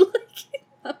 fuckers?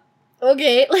 Like,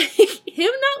 okay, like,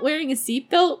 him not wearing a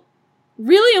seatbelt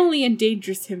really only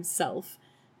endangers himself.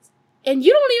 And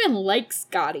you don't even like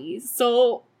Scotty,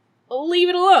 so leave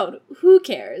it alone. Who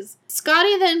cares? Scotty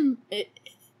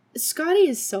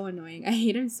is so annoying. I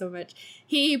hate him so much.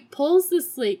 He pulls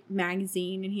this, like,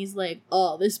 magazine and he's like,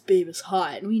 oh, this babe is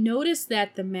hot. And we notice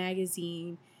that the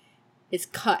magazine is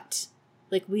cut.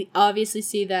 Like, we obviously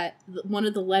see that one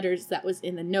of the letters that was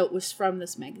in the note was from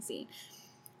this magazine.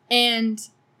 And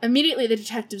immediately the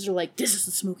detectives are like, this is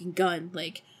the smoking gun.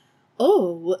 Like,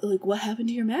 oh, what happened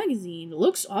to your magazine? It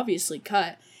looks obviously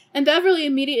cut. And Beverly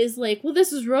immediately is like, well,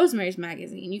 this is Rosemary's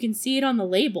magazine. You can see it on the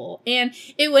label. And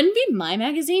it wouldn't be my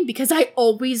magazine because I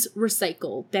always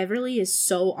recycle. Beverly is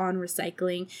so on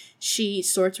recycling. She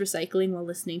sorts recycling while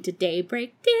listening to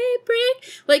Daybreak.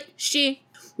 Like,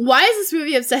 why is this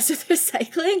movie obsessed with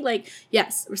recycling? Like,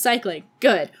 yes, recycling,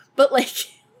 good. But, like,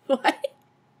 why?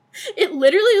 It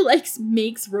literally, like,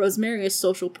 makes Rosemary a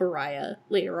social pariah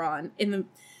later on in the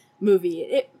movie.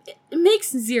 It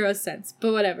makes zero sense,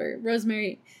 but whatever.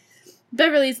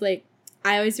 Beverly's like,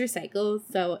 I always recycle,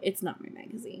 so it's not my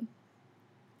magazine.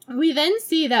 We then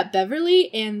see that Beverly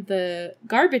and the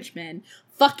garbage men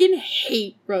fucking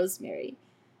hate Rosemary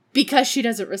because she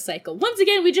doesn't recycle. Once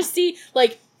again, we just see,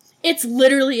 like, it's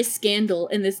literally a scandal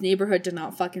in this neighborhood to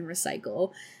not fucking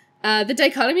recycle. The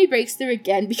dichotomy breaks through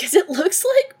again because it looks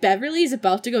like Beverly is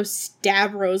about to go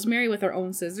stab Rosemary with her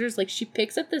own scissors. Like, she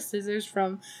picks up the scissors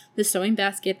from the sewing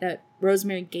basket that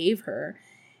Rosemary gave her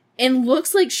and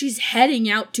looks like she's heading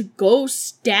out to go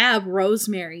stab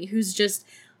Rosemary, who's just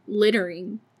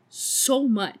littering so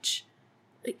much.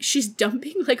 Like, she's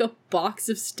dumping, like, a box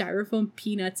of styrofoam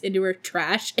peanuts into her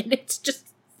trash, and it's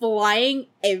just flying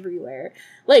everywhere.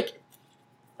 Like,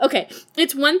 okay,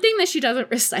 it's one thing that she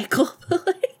doesn't recycle, but,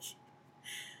 like,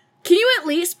 can you at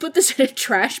least put this in a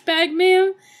trash bag,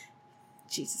 ma'am?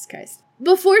 Jesus Christ.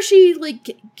 Before she,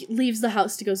 leaves the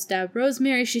house to go stab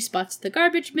Rosemary, she spots the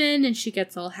garbage bin, and she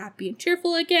gets all happy and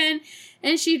cheerful again,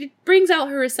 and she brings out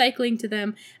her recycling to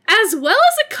them, as well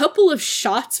as a couple of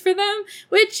shots for them,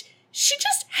 which she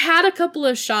just had a couple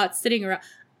of shots sitting around.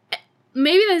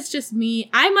 Maybe that's just me.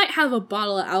 I might have a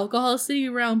bottle of alcohol sitting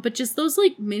around, but just those,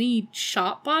 mini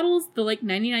shot bottles, the,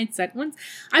 99-cent ones,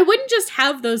 I wouldn't just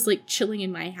have those, chilling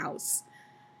in my house.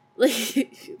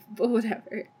 But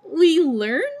whatever. We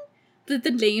learn that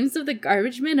the names of the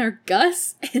garbage men are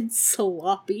Gus and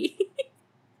Sloppy.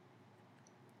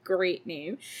 Great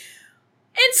name.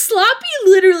 And Sloppy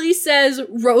literally says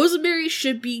Rosemary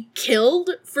should be killed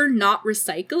for not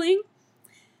recycling.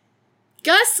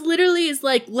 Gus literally is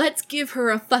like, let's give her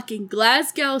a fucking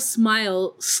Glasgow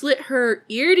smile, slit her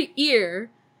ear to ear.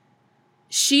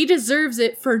 She deserves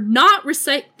it for not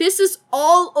This is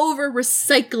all over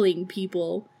recycling,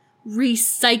 people.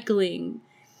 Recycling.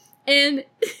 And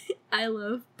I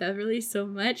love Beverly so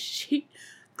much. She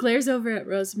glares over at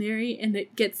Rosemary and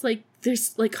it gets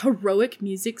there's heroic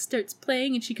music starts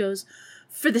playing and she goes,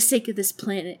 for the sake of this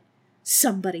planet,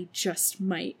 somebody just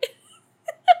might.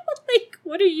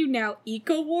 What are you now,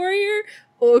 eco-warrior?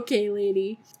 Okay,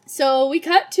 lady. So we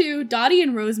cut to Dottie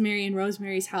and Rosemary in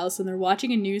Rosemary's house, and they're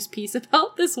watching a news piece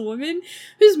about this woman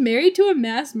who's married to a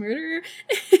mass murderer.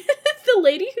 The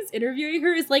lady who's interviewing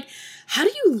her is like, how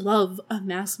do you love a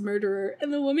mass murderer?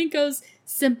 And the woman goes,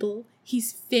 simple.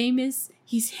 He's famous,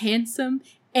 he's handsome,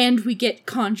 and we get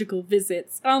conjugal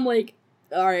visits. And I'm like,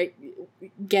 all right,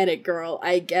 get it, girl,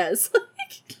 I guess.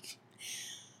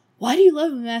 Why do you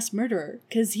love a mass murderer?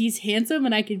 Because he's handsome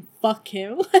and I can fuck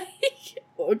him?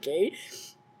 Okay.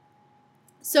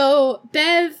 So,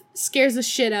 Bev scares the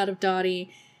shit out of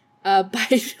Dottie by,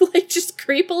 just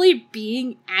creepily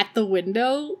being at the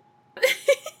window.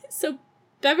 So,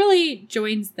 Beverly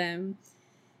joins them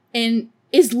and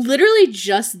is literally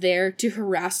just there to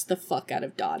harass the fuck out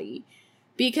of Dottie.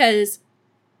 Because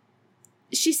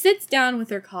she sits down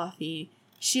with her coffee,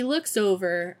 she looks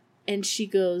over, and she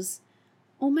goes,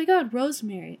 oh my god,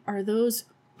 Rosemary, are those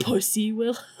pussy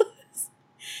willows?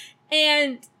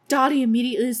 And Dottie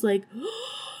immediately is like,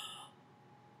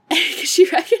 because she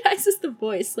recognizes the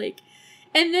voice,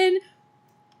 and then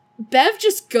Bev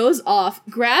just goes off,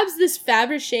 grabs this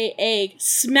Fabergé egg,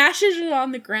 smashes it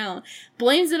on the ground,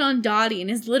 blames it on Dottie, and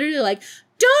is literally like,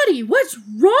 Dottie, what's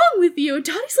wrong with you? And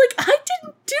Dottie's like, I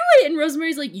didn't do it. And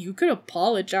Rosemary's like, you could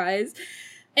apologize.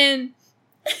 And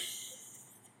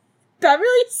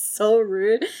Beverly's so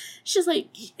rude. She's like,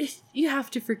 you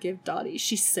have to forgive Dottie.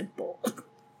 She's simple.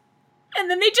 And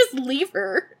then they just leave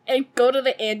her and go to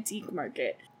the antique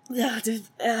market.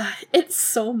 It's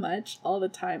so much all the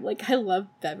time. I love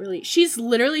Beverly. She's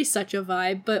literally such a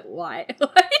vibe, but why?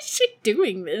 Why is she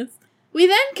doing this? We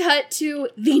then cut to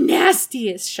the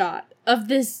nastiest shot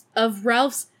of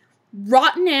Ralph's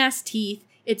rotten ass teeth.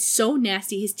 It's so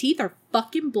nasty. His teeth are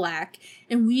fucking black.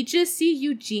 And we just see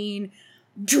Eugene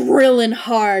drilling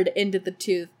hard into the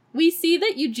tooth. We see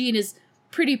that Eugene is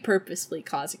pretty purposefully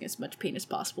causing as much pain as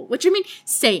possible. Which,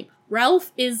 same.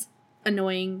 Ralph is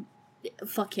annoying.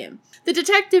 Fuck him. The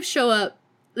detectives show up.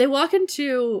 They walk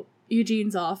into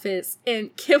Eugene's office.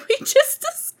 And can we just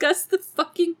discuss the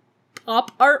fucking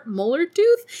pop art molar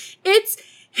tooth? It's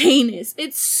heinous.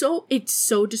 It's so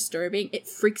disturbing. It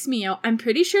freaks me out. I'm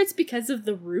pretty sure it's because of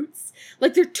the roots.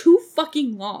 They're too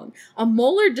fucking long. A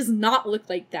molar does not look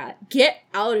like that. Get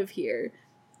out of here.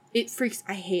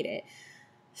 I hate it.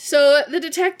 So the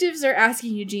detectives are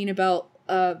asking Eugene about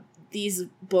these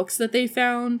books that they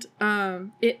found.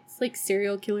 It's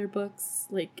serial killer books.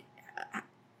 I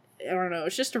don't know.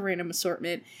 It's just a random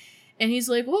assortment. And he's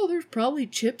like, well, there's probably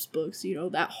Chip's books,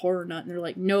 that horror nut. And they're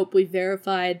like, nope, we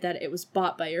verified that it was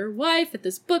bought by your wife at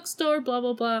this bookstore, blah,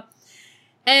 blah, blah.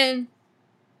 And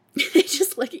they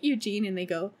just look at Eugene and they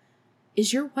go,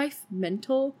 is your wife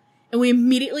mental? And we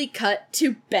immediately cut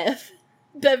to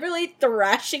Beverly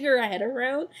thrashing her head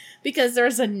around because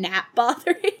there's a gnat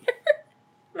bothering her.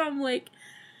 And I'm like,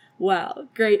 wow,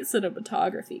 great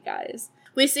cinematography, guys.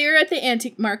 We see her at the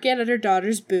antique market at her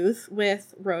daughter's booth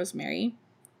with Rosemary.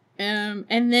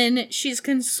 And then she's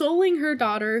consoling her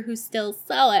daughter, who's still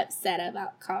so upset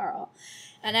about Carl.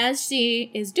 And as she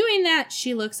is doing that,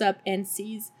 she looks up and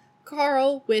sees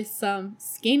Carl with some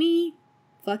skinny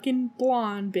fucking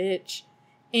blonde bitch.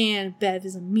 And Bev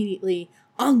is immediately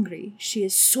angry. She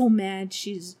is so mad.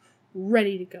 She's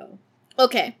ready to go.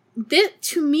 Okay,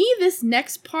 to me, this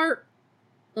next part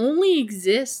only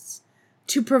exists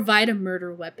to provide a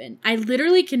murder weapon. I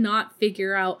literally cannot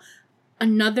figure out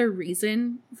another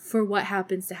reason for what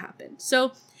happens to happen.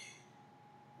 So,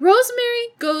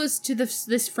 Rosemary goes to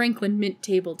this Franklin Mint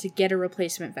table to get a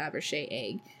replacement Fabergé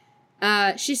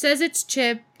egg. She says it's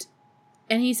chipped,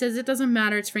 and he says it doesn't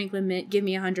matter, it's Franklin Mint, give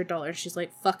me $100. She's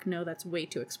like, fuck no, that's way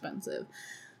too expensive.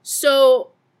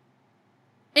 So,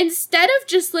 instead of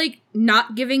just, like,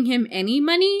 not giving him any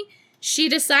money, she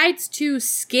decides to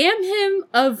scam him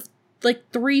of,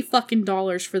 like, $3 fucking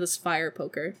for this fire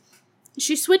poker.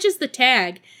 She switches the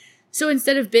tag, so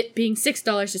instead of it being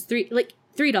 $6, it's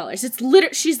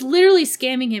 $3. She's literally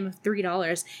scamming him of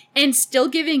 $3 and still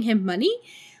giving him money.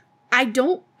 I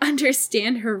don't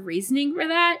understand her reasoning for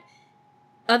that,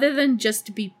 other than just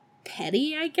to be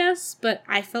petty, I guess, but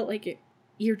I felt like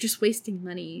you're just wasting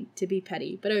money to be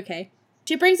petty, but okay.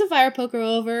 She brings a fire poker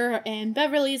over, and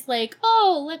Beverly's like,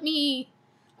 oh, let me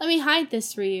hide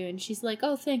this for you, and she's like,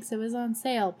 oh, thanks, it was on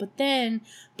sale, but then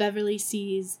Beverly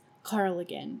sees Carl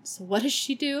again, so what does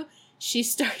she do? She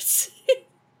starts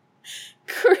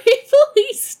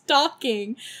creepily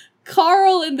stalking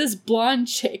Carl and this blonde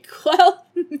chick while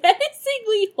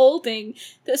menacingly holding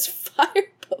this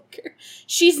fire poker.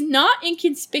 She's not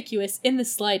inconspicuous in the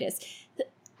slightest.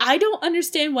 I don't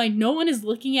understand why no one is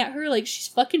looking at her like she's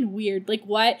fucking weird. Like,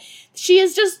 what? She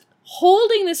is just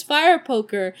holding this fire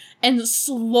poker and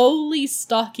slowly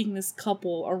stalking this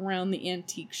couple around the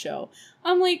antique show.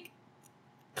 I'm like,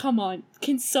 come on.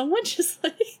 Can someone just,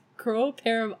 like, grow a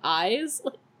pair of eyes?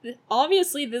 Like,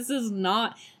 obviously, this is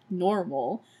not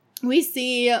normal. We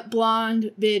see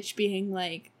blonde bitch being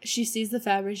like, she sees the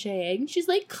Fabergé egg and she's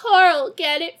like, Carl,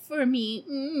 get it for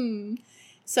me.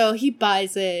 So he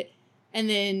buys it. And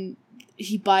then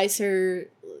he buys her,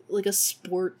 like, a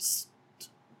sports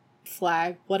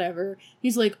flag, whatever.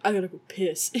 He's like, I gotta go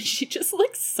piss. And she just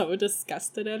looks so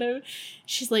disgusted at him.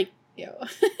 She's like, yo.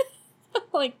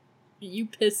 Like, you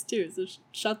pissed too, so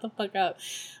shut the fuck up.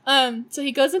 So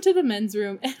he goes into the men's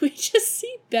room, and we just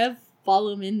see Bev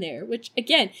follow him in there. Which,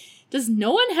 again, does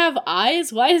no one have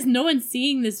eyes? Why is no one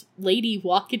seeing this lady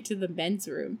walk into the men's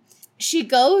room? She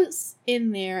goes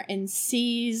in there and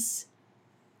sees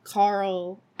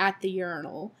Carl at the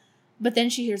urinal, but then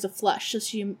she hears a flush, so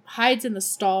she hides in the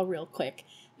stall real quick.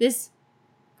 This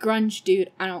grunge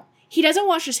dude, he doesn't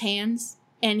wash his hands,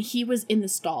 and he was in the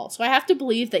stall, so I have to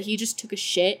believe that he just took a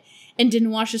shit and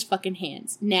didn't wash his fucking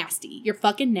hands. Nasty. You're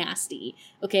fucking nasty,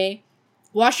 okay?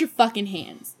 Wash your fucking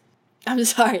hands. I'm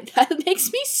sorry, that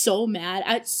makes me so mad.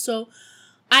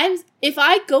 If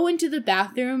I go into the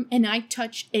bathroom and I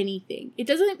touch anything, it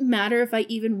doesn't matter if I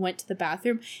even went to the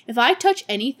bathroom. If I touch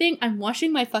anything, I'm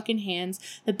washing my fucking hands.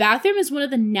 The bathroom is one of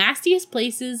the nastiest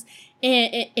places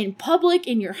in public,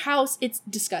 in your house. It's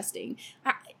disgusting.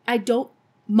 I don't...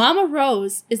 Mama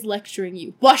Rose is lecturing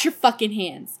you. Wash your fucking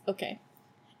hands. Okay.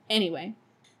 Anyway.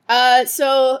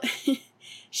 So...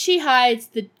 she hides.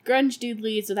 The grunge dude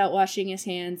leaves without washing his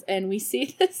hands, and we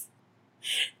see this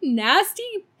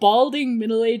nasty, balding,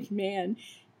 middle-aged man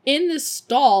in the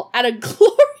stall at a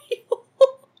glory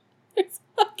hole. There's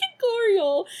a fucking glory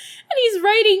hole. And he's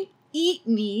writing, eat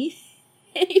me.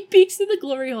 And he peeks through the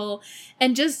glory hole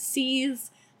and just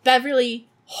sees Beverly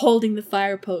holding the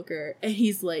fire poker. And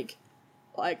he's like,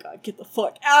 oh, I gotta get the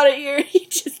fuck out of here. He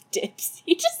just dips.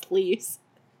 He just leaves.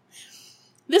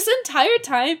 This entire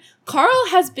time, Carl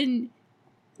has been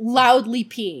loudly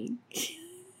peeing.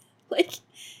 Like,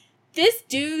 this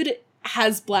dude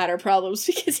has bladder problems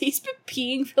because he's been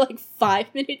peeing for like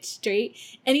 5 minutes straight,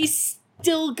 and he's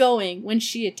still going when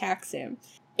she attacks him.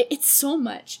 It's so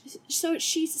much. So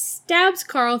she stabs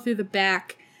Carl through the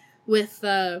back with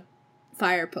the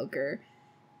fire poker,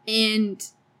 and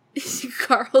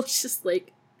Carl's just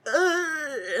like,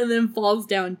 ugh, and then falls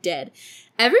down dead.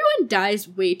 Everyone dies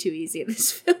way too easy in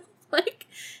this film. Like,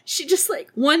 she just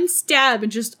like one stab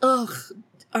and just, ugh,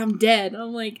 I'm dead.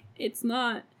 I'm like, it's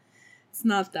not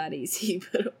that easy,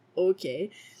 but okay.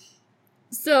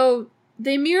 So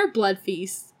they mirror Blood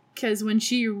Feast, because when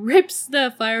she rips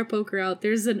the fire poker out,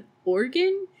 there's an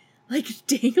organ like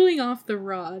dangling off the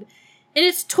rod, and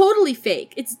it's totally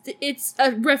fake. It's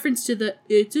a reference to the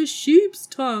 "it's a sheep's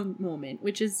tongue" moment,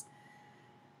 which is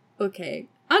okay,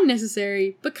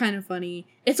 unnecessary but kind of funny.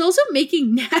 It's also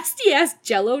making nasty ass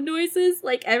Jello noises.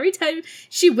 Like, every time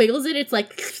she wiggles it, it's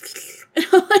like. And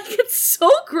I'm like, it's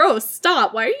so gross.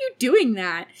 Stop. Why are you doing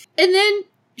that? And then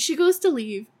she goes to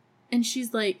leave, and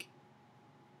she's like,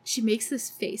 she makes this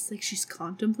face like she's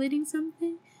contemplating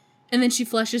something. And then she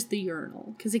flushes the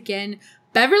urinal. Because again,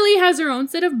 Beverly has her own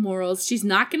set of morals. She's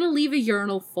not going to leave a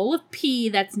urinal full of pee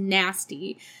that's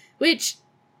nasty. Which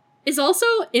is also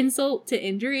insult to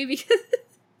injury because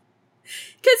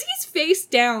he's face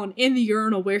down in the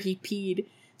urinal where he peed.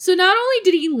 So not only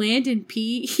did he land in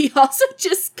pee, he also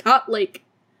just got, like,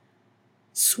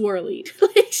 swirly.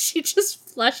 Like, she just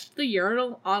flushed the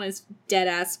urinal on his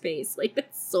dead-ass face. Like,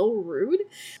 that's so rude.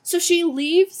 So she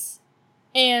leaves,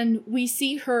 and we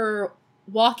see her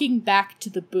walking back to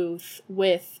the booth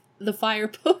with the fire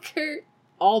poker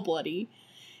all bloody.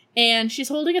 And she's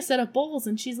holding a set of bowls,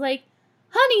 and she's like,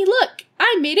 honey, look,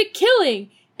 I made a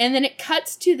killing. And then it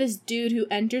cuts to this dude who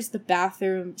enters the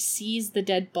bathroom, sees the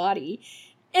dead body,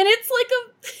 and it's like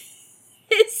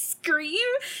his scream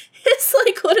is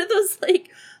like one of those, like,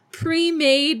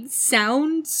 pre-made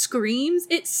sound screams.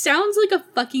 It sounds like a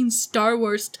fucking Star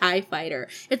Wars TIE fighter.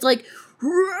 It's like,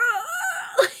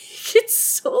 it's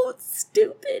so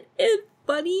stupid and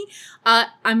funny.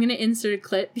 I'm gonna insert a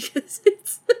clip because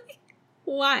it's like,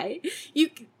 why?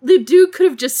 The dude could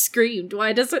have just screamed.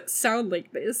 Why does it sound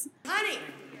like this? Honey,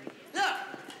 look,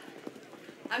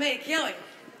 I made a killing.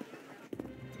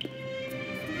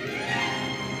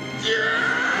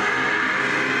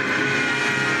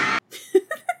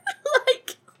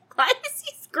 Like, why is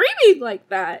he screaming like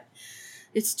that?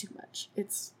 It's too much.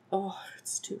 It's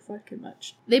too fucking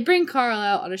much. They bring Carl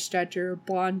out on a stretcher.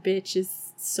 Blonde bitch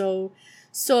is so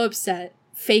upset.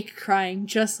 Fake crying,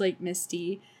 just like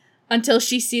Misty. Until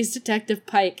she sees Detective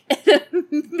Pike. And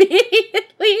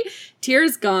immediately,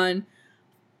 tears gone.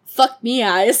 Fuck me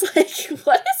eyes. Like,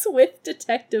 what is with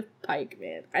Detective Pike,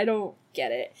 man? I don't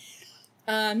get it.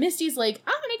 Misty's like,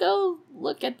 I'm gonna go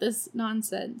look at this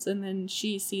nonsense. And then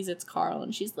she sees it's Carl,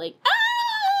 and she's like,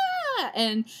 ah!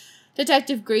 And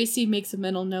Detective Gracie makes a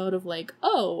mental note of like,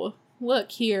 oh,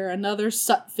 look here, another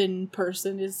Sutphin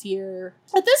person is here.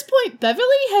 At this point, Beverly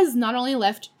has not only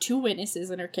left 2 witnesses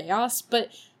in her chaos, but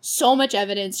so much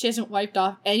evidence. She hasn't wiped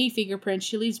off any fingerprints.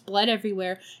 She leaves blood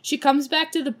everywhere. She comes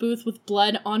back to the booth with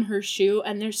blood on her shoe,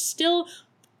 and there's still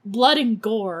blood and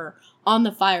gore on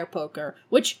the fire poker,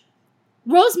 which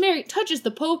Rosemary touches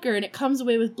the poker and it comes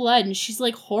away with blood, and she's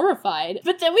like horrified.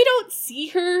 But then we don't see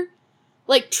her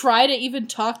like try to even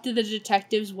talk to the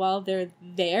detectives while they're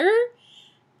there.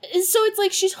 So it's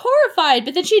like she's horrified,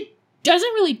 but then she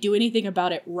doesn't really do anything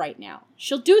about it right now.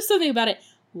 She'll do something about it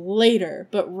later,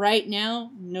 but right now,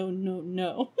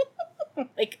 no.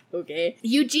 Like, okay.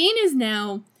 Eugene is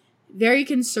now very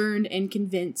concerned and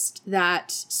convinced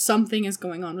that something is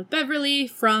going on with Beverly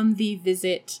from the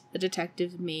visit the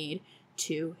detective made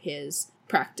to his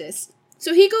practice.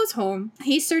 So he goes home.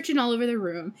 He's searching all over the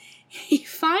room. He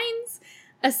finds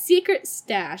a secret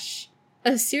stash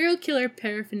of serial killer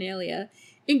paraphernalia,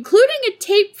 including a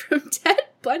tape from Ted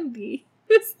Bundy.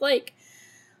 It's like,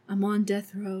 I'm on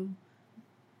death row.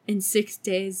 In 6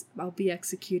 days, I'll be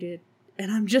executed.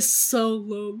 And I'm just so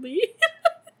lonely.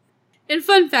 And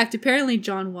fun fact, apparently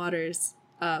John Waters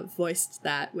voiced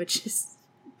that, which is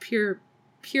pure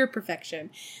perfection.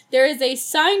 There is a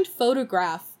signed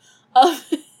photograph of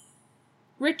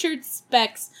Richard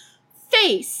Speck's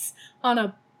face on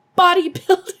a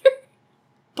bodybuilder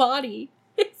body.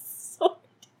 It's so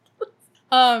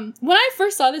ridiculous. When I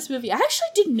first saw this movie, I actually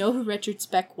didn't know who Richard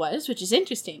Speck was, which is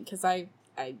interesting because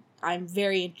I'm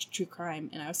very into true crime,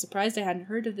 and I was surprised I hadn't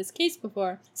heard of this case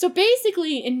before. So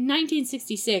basically, in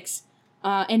 1966,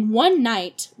 in one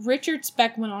night, Richard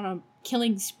Speck went on a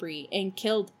killing spree and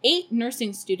killed 8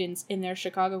 nursing students in their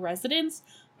Chicago residence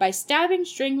by stabbing,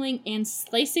 strangling, and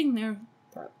slicing their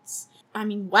throats. I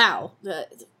mean, wow.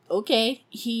 Okay.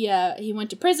 He went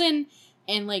to prison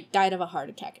and, like, died of a heart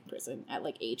attack in prison at,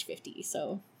 like, age 50,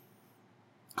 so...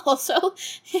 Also,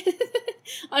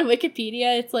 on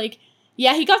Wikipedia, it's like,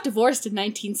 yeah, he got divorced in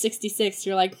 1966.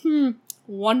 You're like,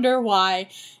 wonder why.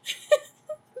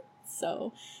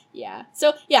 So, yeah.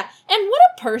 And what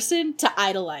a person to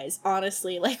idolize,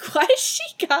 honestly. Like, why has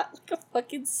she got, like, a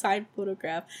fucking signed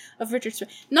photograph of Richard Speck?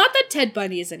 Not that Ted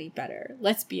Bundy is any better.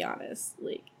 Let's be honest.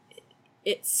 Like,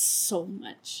 it's so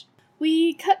much.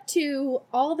 We cut to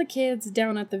all the kids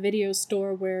down at the video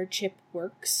store where Chip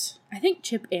works. I think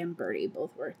Chip and Birdie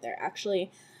both work there,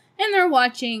 actually. And they're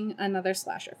watching another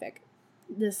slasher fic.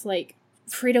 This, like,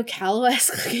 Frida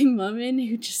Kahlo-esque looking woman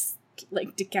who just,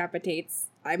 like, decapitates,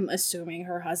 I'm assuming,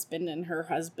 her husband and her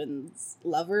husband's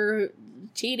lover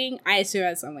cheating. I assume it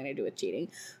has something to do with cheating.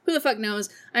 Who the fuck knows?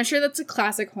 I'm sure that's a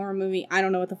classic horror movie. I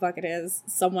don't know what the fuck it is.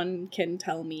 Someone can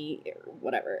tell me, or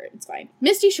whatever. It's fine.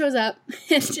 Misty shows up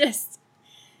and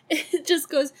it just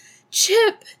goes,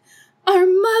 Chip, our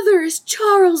mother is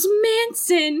Charles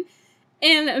Manson.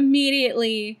 And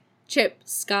immediately, Chip,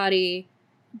 Scotty,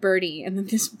 Birdie, and then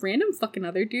this random fucking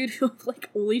other dude who, like,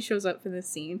 only shows up for this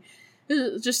scene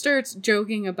just starts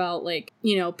joking about, like,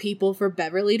 you know, people for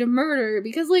Beverly to murder,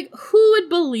 because, like, who would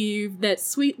believe that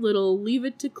sweet little Leave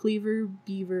It to Cleaver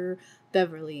Beaver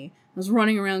Beverly was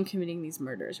running around committing these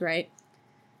murders, right?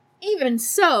 even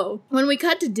so, when we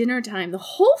cut to dinner time, the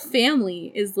whole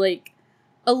family is like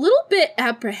a little bit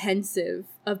apprehensive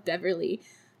of Beverly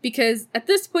because at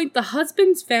this point the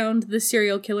husband's found the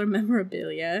serial killer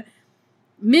memorabilia.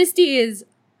 Misty is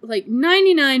like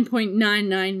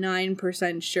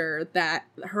 99.999% sure that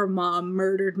her mom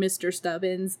murdered Mr.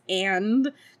 Stubbins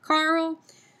and Carl.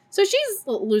 So she's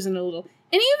losing a little.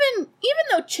 And even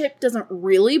though Chip doesn't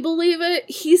really believe it,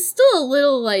 he's still a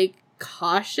little like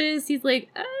cautious. He's like,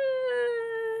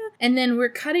 And then we're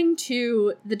cutting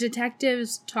to the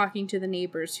detectives talking to the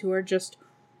neighbors who are just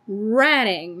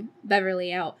ratting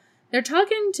Beverly out. They're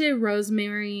talking to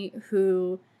Rosemary,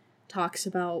 who talks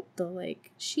about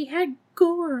she had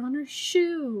gore on her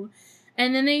shoe.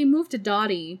 And then they move to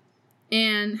Dottie,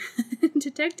 and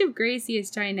Detective Gracie is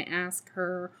trying to ask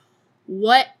her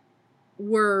what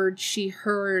word she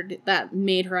heard that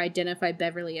made her identify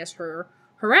Beverly as her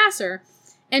harasser.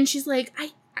 And she's like,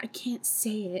 I can't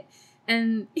say it.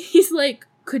 And he's like,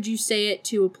 could you say it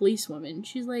to a policewoman?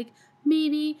 She's like,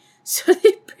 maybe. So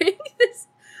they bring this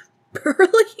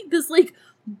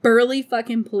burly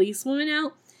fucking policewoman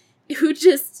out who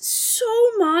just so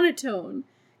monotone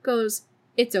goes,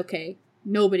 it's okay.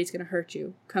 Nobody's gonna hurt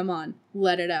you. Come on,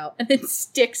 let it out. And then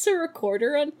sticks a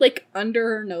recorder on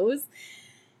under her nose.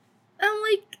 I'm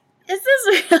like, is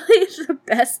this really the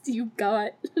best you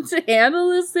got to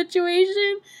handle this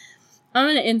situation? I'm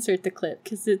gonna insert the clip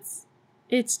because it's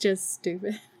just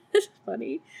stupid. It's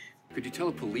funny. Could you tell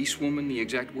a policewoman the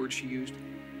exact words she used?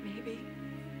 Maybe.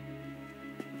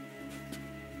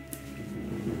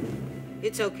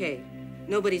 It's okay.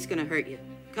 Nobody's gonna hurt you.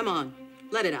 Come on,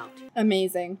 let it out.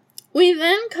 Amazing. We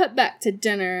then cut back to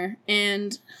dinner,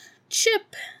 and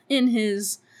Chip, in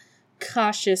his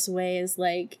cautious way, is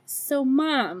like, so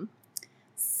Mom,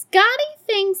 Scotty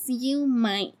thinks you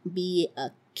might be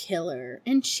a killer.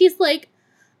 And she's like,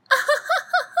 I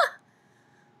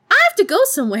have to go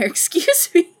somewhere, excuse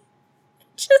me.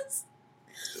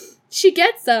 She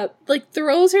gets up,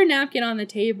 throws her napkin on the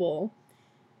table.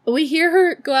 We hear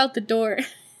her go out the door.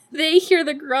 They hear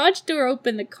the garage door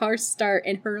open, the car start,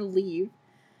 and her leave.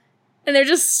 And they're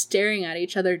just staring at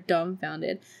each other,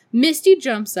 dumbfounded. Misty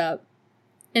jumps up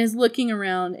and is looking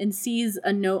around and sees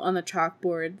a note on the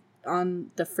chalkboard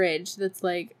on the fridge that's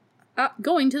like,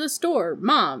 going to the store,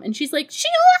 Mom. And she's like, she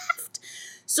left!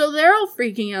 So they're all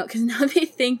freaking out because now they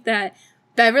think that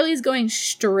Beverly's going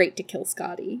straight to kill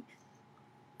Scotty.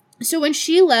 So when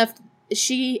she left,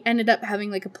 she ended up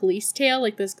having a police tail,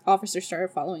 this officer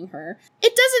started following her.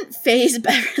 It doesn't faze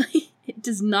Beverly. It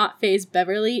does not faze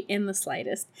Beverly in the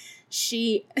slightest.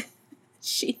 She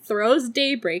throws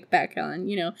Daybreak back on,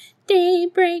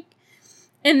 Daybreak.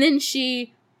 And then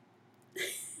she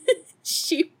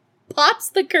pops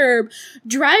the curb,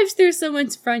 drives through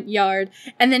someone's front yard,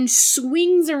 and then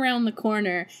swings around the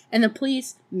corner, and the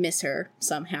police miss her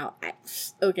somehow.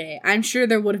 I'm sure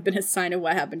there would have been a sign of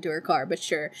what happened to her car, but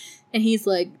sure. And he's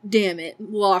like, damn it,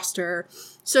 lost her.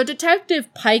 So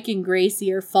Detective Pike and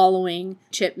Gracie are following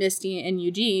Chip, Misty, and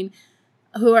Eugene,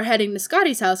 who are heading to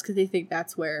Scotty's house because they think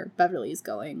that's where Beverly's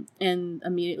going. And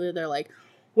immediately they're like,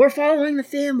 we're following the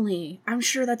family. I'm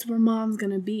sure that's where Mom's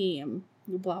gonna be, and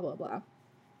blah, blah, blah.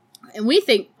 And we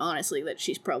think, honestly, that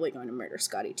she's probably going to murder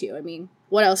Scotty, too. I mean,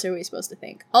 what else are we supposed to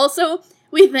think? Also,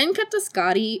 we then cut to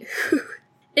Scotty, who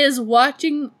is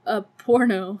watching a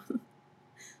porno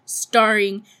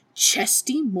starring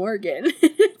Chesty Morgan.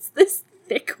 It's this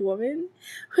thick woman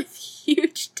with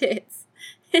huge tits.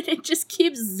 And it just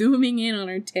keeps zooming in on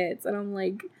her tits. And I'm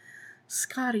like,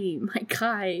 Scotty, my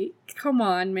guy, come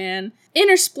on, man.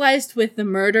 Interspliced with the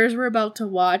murders we're about to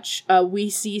watch,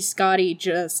 we see Scotty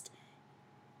just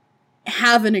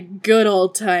having a good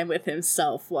old time with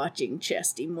himself watching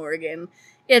Chesty Morgan.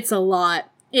 It's a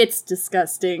lot. It's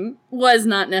disgusting. Was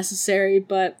not necessary,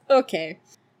 but okay.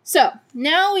 So,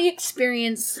 now we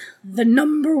experience the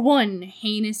number one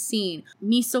heinous scene.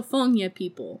 Misophonia,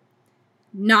 people.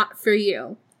 Not for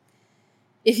you.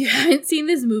 If you haven't seen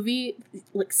this movie,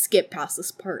 skip past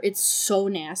this part. It's so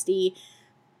nasty.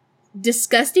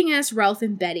 Disgusting ass Ralph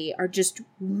and Betty are just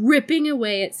ripping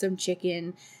away at some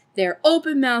chicken. They're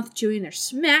open-mouthed chewing, they're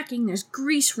smacking, there's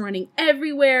grease running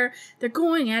everywhere. They're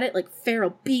going at it like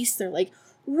feral beasts. They're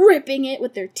ripping it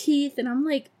with their teeth, and I'm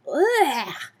like,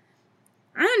 ugh.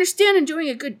 I understand enjoying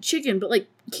a good chicken, but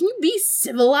can you be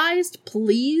civilized,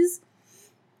 please?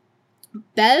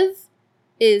 Bev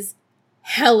is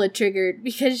hella triggered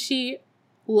because she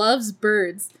loves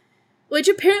birds. Which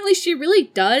apparently she really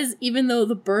does, even though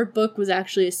the Bird book was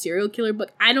actually a serial killer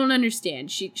book. I don't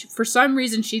understand. She for some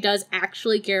reason, she does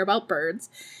actually care about birds.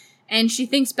 And she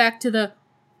thinks back to the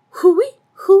hooey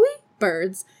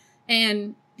birds.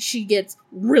 And she gets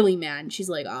really mad. And she's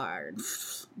like,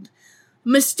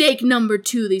 mistake number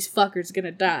 2, these fuckers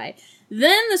gonna die.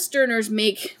 Then the Sterners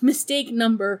make mistake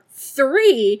number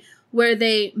 3, where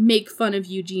they make fun of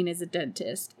Eugene as a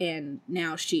dentist. And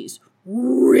now she's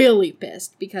really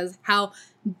pissed because how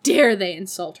dare they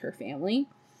insult her family.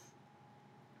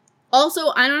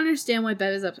 Also, I don't understand why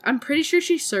Bev is up. I'm pretty sure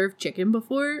she served chicken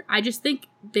before. I just think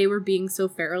they were being so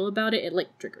feral about it, it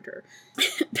like triggered her.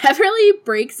 Beverly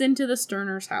breaks into the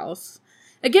Sterner's house.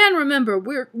 Again, remember,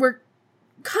 we're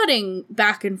cutting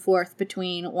back and forth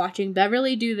between watching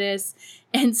Beverly do this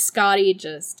and Scotty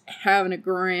just having a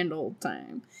grand old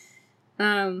time.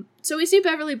 So we see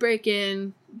Beverly break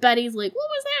in. Betty's like, what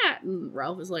was that? And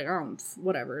Ralph is like, oh,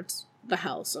 whatever. It's the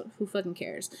house. So who fucking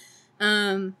cares?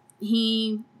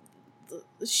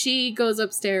 She goes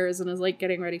upstairs and is like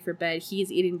getting ready for bed.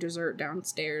 He's eating dessert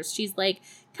downstairs. She's like,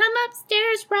 come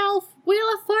upstairs, Ralph. Wheel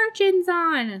of Fortune's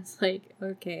on. It's like,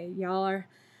 okay, y'all are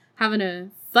having a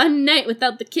fun night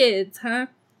without the kids, huh?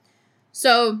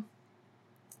 So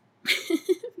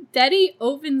Betty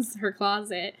opens her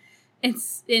closet and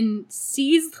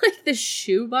sees like the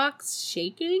shoebox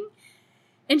shaking.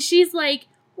 And she's like,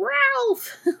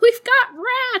 Ralph, we've got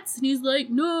rats. And he's like,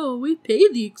 no, we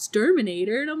paid the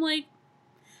exterminator. And I'm like,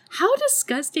 how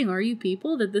disgusting are you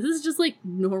people that this is just like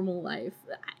normal life?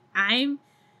 I'm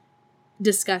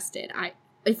disgusted.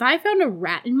 If I found a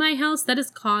rat in my house, that is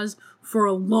cause for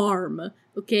alarm,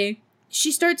 okay?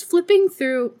 She starts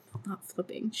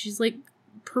she's like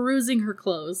perusing her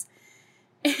clothes.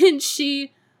 And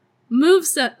she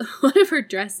moves up one of her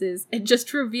dresses and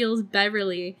just reveals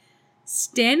Beverly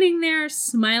standing there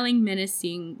smiling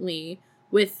menacingly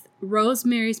with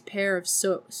Rosemary's pair of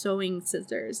sewing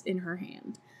scissors in her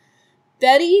hand.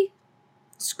 Betty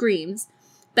screams.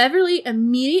 Beverly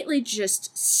immediately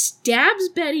just stabs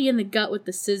Betty in the gut with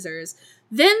the scissors.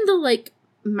 Then the, like,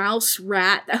 mouse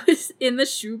rat that was in the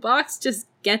shoebox just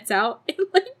gets out and,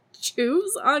 like,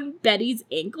 chews on Betty's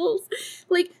ankles.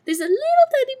 Like, there's a little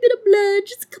tiny bit of blood,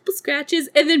 just a couple scratches,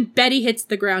 and then Betty hits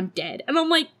the ground dead. And I'm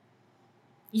like,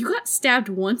 you got stabbed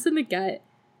once in the gut,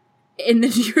 and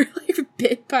then you're, like,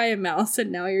 bit by a mouse,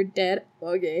 and now you're dead?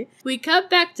 Okay. We cut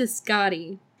back to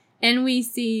Scotty. And we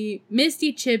see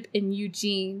Misty, Chip, and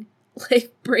Eugene,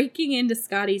 like, breaking into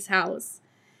Scotty's house.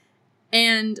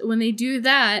 And when they do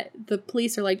that, the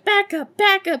police are like, back up,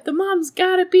 the mom's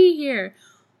gotta be here.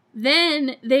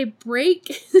 Then they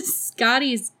break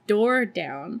Scotty's door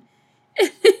down.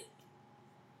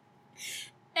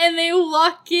 And they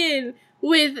walk in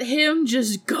with him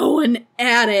just going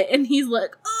at it. And he's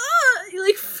like, ah! He,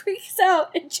 like, freaks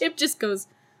out. And Chip just goes,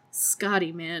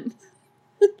 Scotty, man.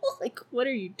 Like, what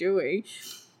are you doing?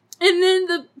 And then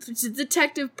the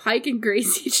Detective Pike and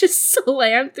Gracie just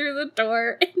slam through the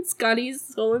door, and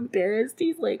Scotty's so embarrassed.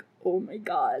 He's like, oh my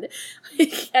god.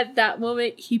 Like, at that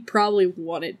moment, he probably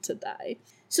wanted to die.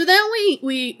 So then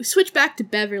we switch back to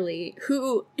Beverly,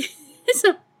 who is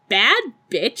a bad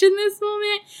bitch in this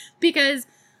moment, because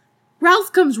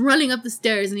Ralph comes running up the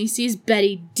stairs, and he sees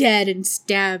Betty dead and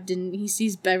stabbed, and he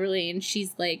sees Beverly, and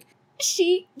she's like,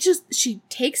 she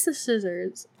takes the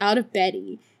scissors out of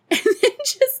Betty and then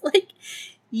just, like,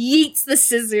 yeets the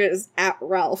scissors at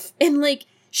Ralph. And, like,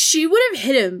 she would have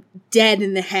hit him dead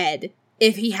in the head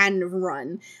if he hadn't have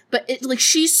run. But,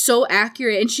 she's so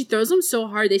accurate and she throws them so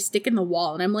hard they stick in the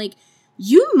wall. And I'm like,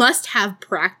 you must have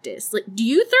practice. Like, do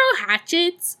you throw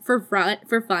hatchets for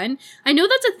fun? I know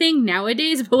that's a thing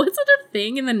nowadays, but wasn't it a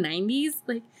thing in the 90s?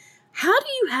 Like, how do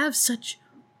you have such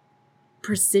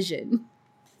precision?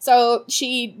 So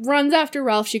she runs after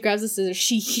Ralph, she grabs the scissors,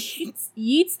 she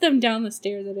yeets them down the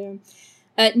stairs at him,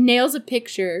 nails a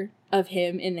picture of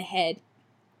him in the head,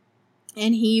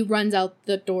 and he runs out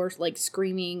the door, like,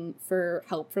 screaming for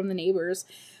help from the neighbors,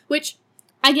 which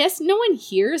I guess no one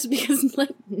hears because,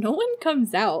 like, no one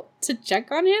comes out to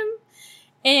check on him,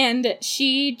 and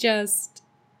she just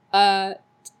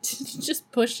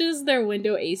pushes their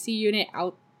window AC unit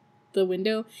out the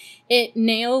window. It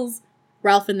nails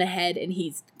Ralph in the head, and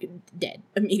he's dead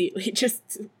immediately,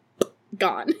 just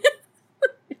gone.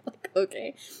 Like,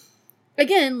 okay.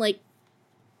 Again, like,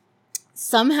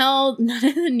 somehow none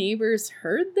of the neighbors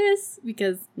heard this,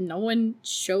 because no one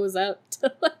shows up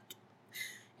to, like,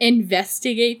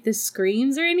 investigate the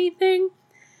screams or anything.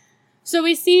 So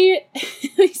we see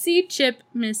Chip,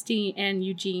 Misty, and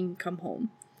Eugene come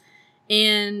home.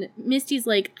 And Misty's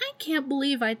like, I can't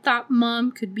believe I thought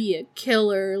Mom could be a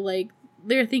killer, like,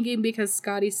 they're thinking because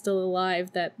Scotty's still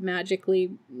alive that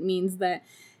magically means that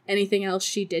anything else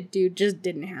she did do just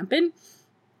didn't happen.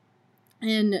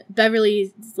 And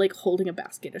Beverly's, like, holding a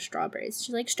basket of strawberries.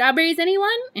 She's like, strawberries, anyone?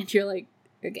 And you're like,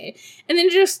 okay. And then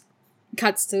just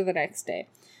cuts to the next day.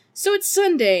 So it's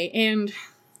Sunday, and,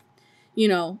 you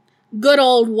know, good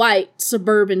old white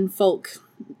suburban folk,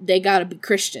 they gotta be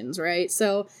Christians, right?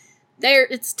 So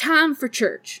it's time for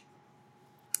church.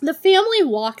 The family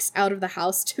walks out of the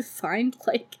house to find,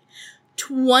 like,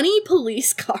 20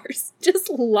 police cars just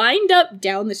lined up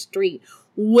down the street,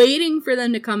 waiting for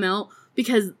them to come out,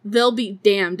 because they'll be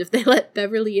damned if they let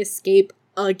Beverly escape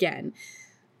again.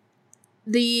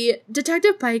 The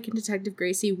Detective Pike and Detective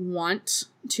Gracie want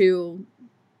to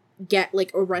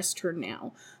arrest her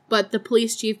now. But the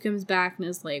police chief comes back and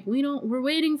is like, we're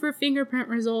waiting for fingerprint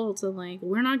results, and, like,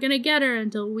 we're not gonna get her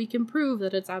until we can prove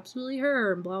that it's absolutely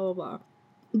her, and blah, blah, blah.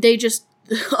 They just,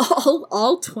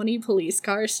 all 20 police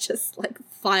cars just, like,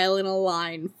 file in a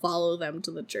line, follow them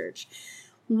to the church.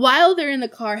 While they're in the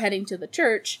car heading to the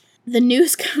church, the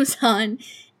news comes on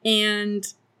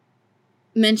and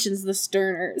mentions the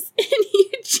Sterners. And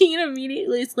Eugene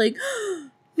immediately is like,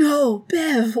 no,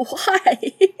 Bev,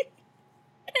 why?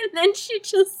 And then she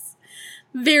just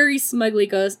very smugly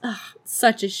goes,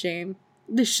 such a shame.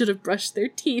 They should have brushed their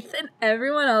teeth. And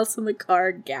everyone else in the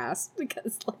car gasped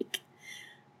because, like,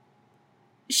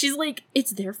 she's like,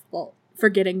 it's their fault for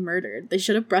getting murdered. They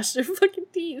should have brushed their fucking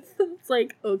teeth. It's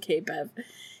like, okay, Bev,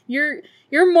 your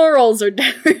morals are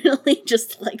definitely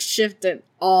just, like, shifting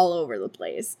all over the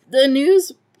place. The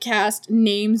newscast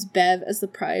names Bev as the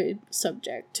prime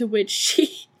subject, to which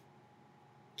she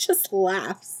just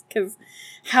laughs, because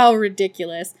how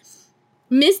ridiculous.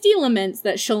 Misty laments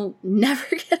that she'll never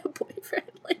get a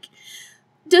boyfriend. Like,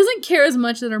 doesn't care as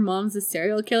much that her mom's a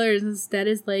serial killer, and instead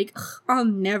is like, I'll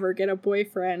never get a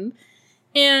boyfriend.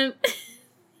 And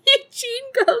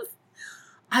Eugene goes,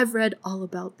 I've read all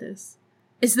about this.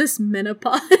 Is this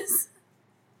menopause?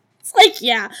 It's like,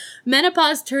 yeah,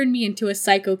 menopause turned me into a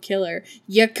psycho killer.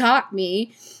 You caught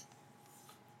me.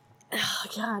 Oh,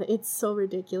 God, it's so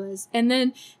ridiculous. And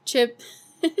then Chip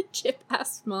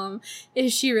asks Mom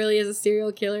if she really is a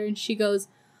serial killer, and she goes,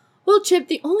 well, Chip,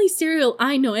 the only cereal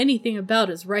I know anything about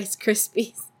is Rice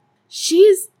Krispies.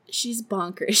 She's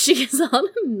bonkers. She is on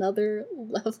another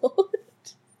level.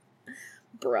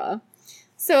 Bruh.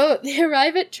 So they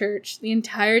arrive at church. The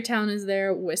entire town is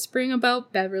there whispering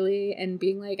about Beverly and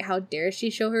being like, how dare she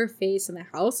show her face in the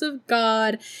house of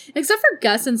God. Except for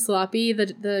Gus and Sloppy,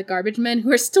 the garbage men,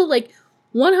 who are still like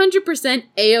 100%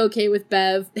 A-okay with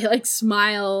Bev. They like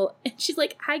smile. And she's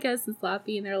like, hi Gus and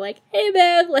Sloppy. And they're like, hey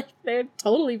Bev. Like, they're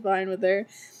totally fine with her.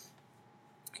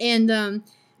 And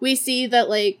we see that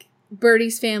like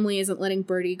Birdie's family isn't letting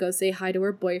Birdie go say hi to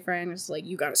her boyfriend. It's like,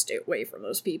 you gotta stay away from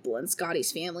those people. And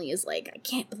Scotty's family is like, I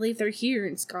can't believe they're here.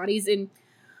 And Scotty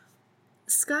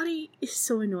is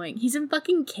so annoying. He's in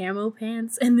fucking camo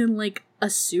pants and then like a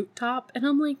suit top. And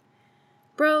I'm like,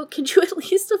 bro, could you at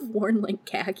least have worn like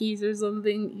khakis or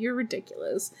something? You're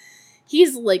ridiculous.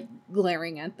 He's like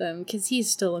glaring at them because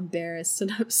he's still embarrassed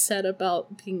and upset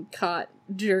about being caught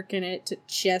jerking it to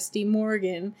Chesty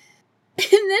Morgan. And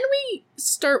then we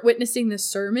start witnessing the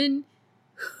sermon,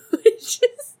 which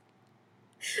is,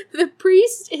 the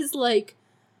priest is like,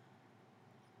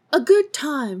 a good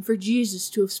time for Jesus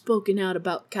to have spoken out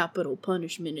about capital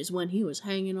punishment is when he was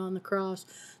hanging on the cross.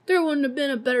 There wouldn't have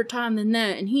been a better time than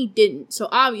that, and he didn't, so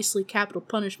obviously capital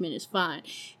punishment is fine.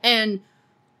 And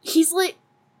he's like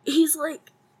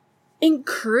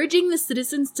encouraging the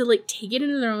citizens to like take it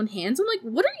into their own hands. I'm like,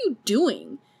 what are you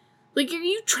doing? Like, are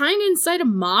you trying to incite a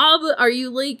mob? Are you,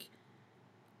 like,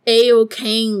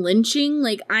 A-okaying lynching?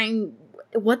 Like,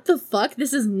 what the fuck?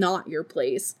 This is not your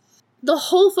place. The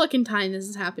whole fucking time this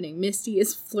is happening, Misty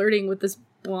is flirting with this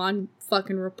blonde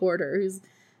fucking reporter who's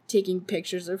taking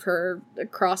pictures of her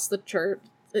across the church.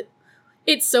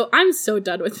 I'm so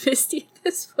done with Misty at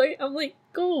this point. I'm like,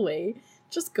 go away.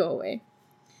 Just go away.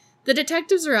 The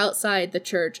detectives are outside the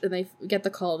church, and they get the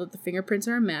call that the fingerprints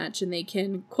are a match, and they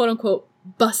can, quote-unquote,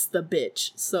 bust the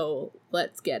bitch. So,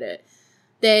 let's get it.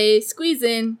 They squeeze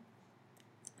in.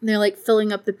 They're, like,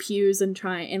 filling up the pews and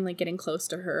like, getting close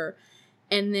to her.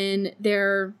 And then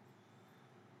are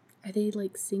they,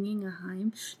 like, singing a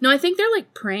hymn? No, I think they're,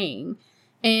 like, praying.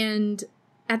 And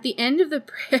at the end of the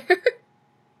prayer,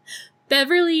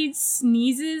 Beverly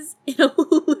sneezes in a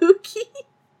loogie,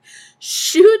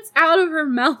 shoots out of her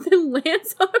mouth and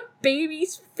lands on a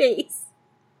baby's face.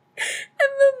 And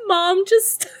the mom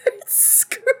just starts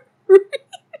screaming.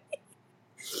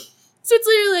 So it's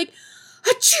literally like,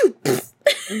 achoo!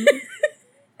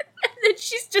 And then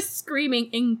she's just screaming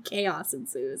and chaos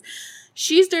ensues.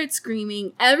 She starts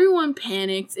screaming. Everyone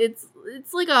panics. It's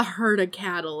like a herd of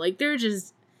cattle. Like, they're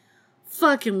just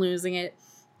fucking losing it.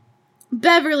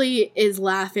 Beverly is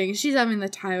laughing. She's having the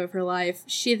time of her life.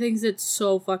 She thinks it's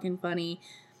so fucking funny.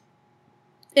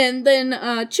 And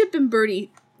then Chip and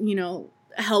Bertie,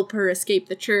 help her escape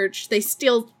the church. They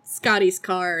steal Scotty's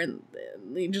car and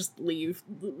they just leave.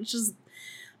 They're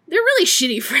really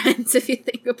shitty friends if you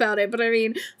think about it. But I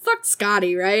mean, fuck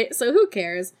Scotty, right? So who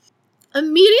cares?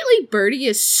 Immediately, Bertie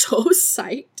is so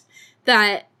psyched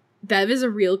that Bev is a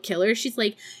real killer. She's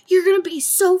like, you're gonna be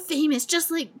so famous,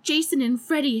 just like Jason and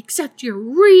Freddy, except you're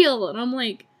real. And I'm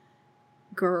like,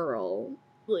 girl,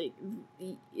 like,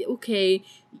 okay,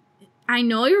 I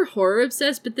know you're horror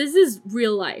obsessed, but this is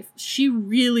real life. She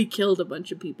really killed a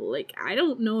bunch of people. Like, I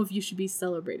don't know if you should be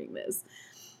celebrating this.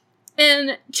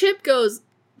 And Chip goes,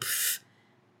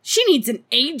 she needs an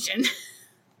agent.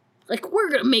 Like, we're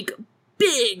gonna make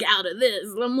big out of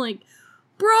this. And I'm like,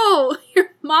 bro,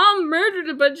 your mom murdered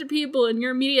a bunch of people, and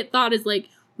your immediate thought is like,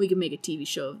 we can make a TV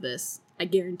show of this. I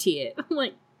guarantee it. I'm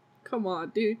like, come on,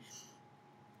 dude.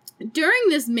 During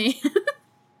this mayhem,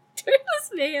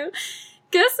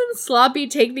 Gus and Sloppy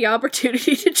take the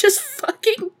opportunity to just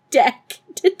fucking deck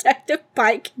Detective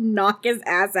Pike, knock his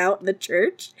ass out in the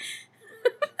church.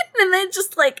 And then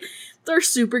just, like, they're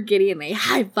super giddy and they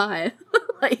high five.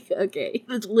 Like, okay,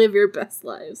 live your best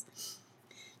lives.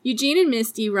 Eugene and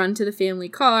Misty run to the family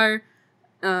car,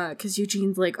 because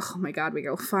Eugene's like, oh my god, we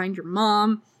gotta find your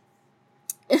mom.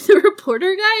 And the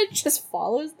reporter guy just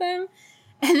follows them.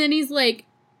 And then he's like,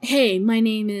 hey, my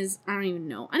name is, I don't even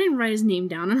know. I didn't write his name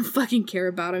down. I don't fucking care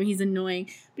about him. He's annoying.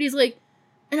 But he's like,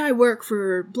 and I work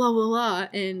for blah, blah, blah.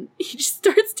 And he just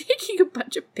starts taking a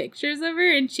bunch of pictures of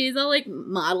her. And she's all, like,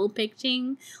 model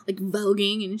pitching, like,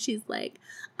 voguing. And she's like,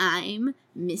 I'm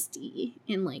Misty.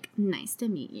 And, like, nice to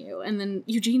meet you. And then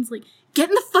Eugene's like, get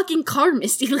in the fucking car,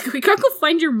 Misty. Like, we gotta go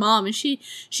find your mom. And she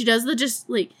does the just,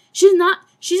 like, she's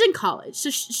in college.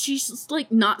 So she's,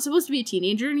 like, not supposed to be a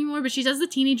teenager anymore. But she does the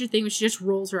teenager thing where she just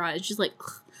rolls her eyes. She's like,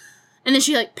 and then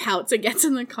she, like, pouts and gets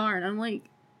in the car. And I'm like,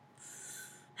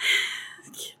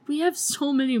 we have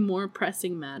so many more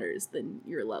pressing matters than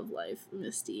your love life,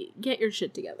 Misty. Get your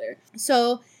shit together.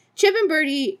 So Chip and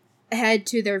Bertie head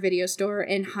to their video store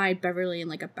and hide Beverly in,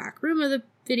 like, a back room of the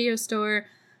video store.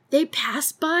 They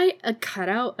pass by a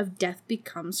cutout of Death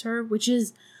Becomes Her, which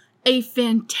is a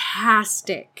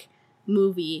fantastic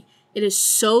movie. It is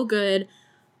so good.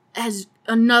 Has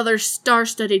another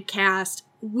star-studded cast,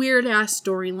 weird-ass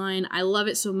storyline. I love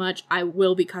it so much. I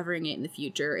will be covering it in the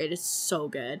future. It is so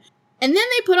good. And then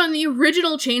they put on the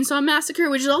original Chainsaw Massacre,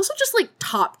 which is also just, like,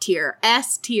 top tier,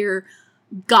 S tier,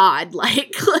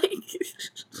 god-like. Like,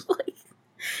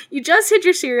 you just hit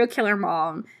your serial killer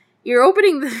mom. You're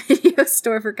opening the video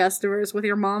store for customers with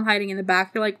your mom hiding in the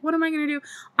back. You're like, what am I going to do?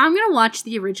 I'm going to watch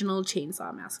the original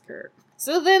Chainsaw Massacre.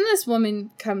 So then this woman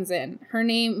comes in. Her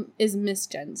name is Miss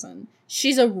Jensen.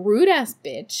 She's a rude-ass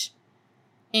bitch.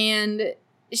 And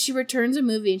she returns a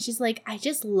movie and she's like, I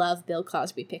just love Bill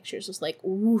Cosby pictures. It's like,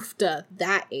 woofda,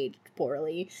 that aged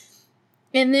poorly.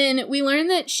 And then we learn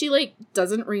that she, like,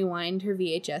 doesn't rewind her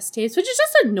VHS tapes, which is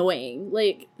just annoying.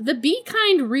 Like, the Be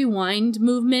Kind rewind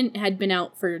movement had been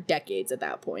out for decades at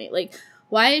that point. Like,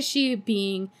 why is she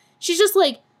being... She's just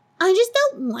like, I just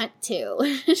don't want to.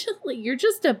 Like, you're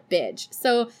just a bitch.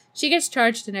 So she gets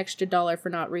charged an extra $1 for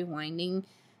not rewinding.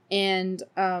 And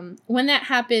when that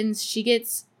happens, she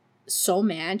gets so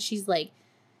mad. She's like,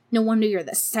 no wonder you're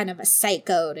the son of a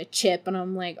psycho to Chip. And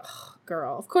I'm like, oh,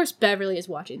 girl. Of course Beverly is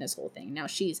watching this whole thing. Now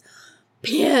she's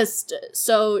pissed.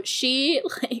 So she,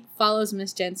 like, follows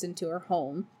Miss Jensen to her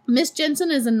home. Miss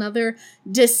Jensen is another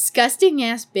disgusting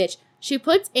ass bitch. She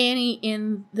puts Annie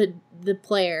in the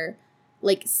player,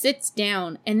 like, sits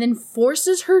down and then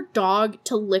forces her dog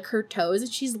to lick her toes.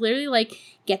 And she's literally like,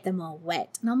 get them all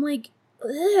wet. And I'm like,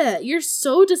 ugh, you're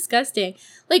so disgusting.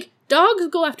 Like, dogs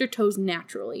go after toes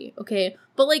naturally, okay?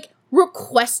 But, like,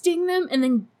 requesting them and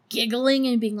then giggling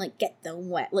and being like, get them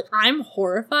wet. Like, I'm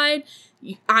horrified.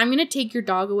 I'm gonna take your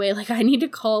dog away. Like, I need to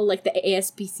call, like, the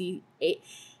SPCA.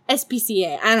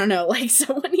 I don't know. Like,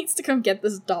 someone needs to come get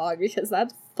this dog because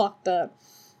that's fucked up.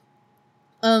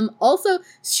 Also,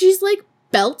 she's, like,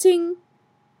 belting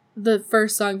the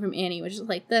first song from Annie, which is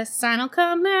like, the sign'll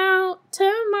come out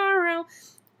tomorrow.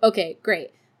 Okay,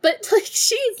 great. But, like,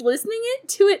 she's listening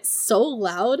to it so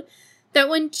loud that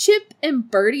when Chip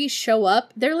and Bertie show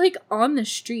up, they're, like, on the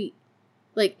street,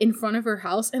 like, in front of her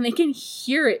house, and they can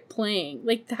hear it playing.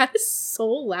 Like, that is so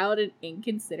loud and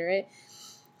inconsiderate.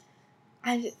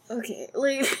 Okay,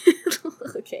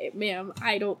 ma'am,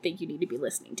 I don't think you need to be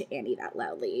listening to Annie that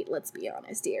loudly. Let's be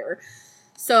honest here.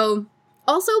 So,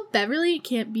 also, Beverly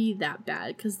can't be that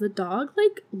bad, because the dog,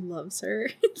 like, loves her.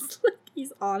 It's like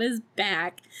he's on his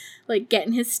back, like,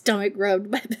 getting his stomach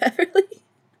rubbed by Beverly.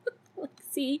 Like,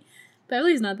 see,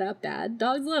 Beverly's not that bad.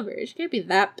 Dogs love her. She can't be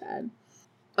that bad.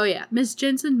 Oh yeah, Miss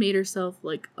Jensen made herself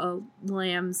like a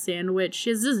lamb sandwich.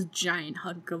 She has this giant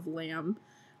hunk of lamb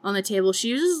on the table. She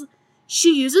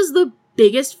uses the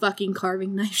biggest fucking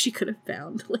carving knife she could have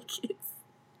found. Like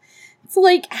it's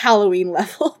like Halloween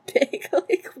level big.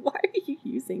 Like, why are you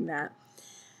using that?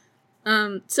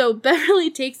 So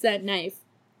Beverly takes that knife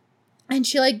and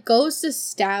she like goes to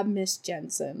stab Miss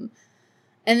Jensen.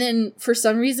 And then for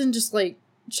some reason just like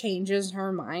changes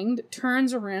her mind,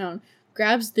 turns around,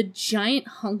 grabs the giant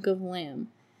hunk of lamb,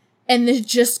 and then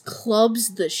just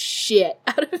clubs the shit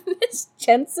out of Miss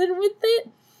Jensen with it.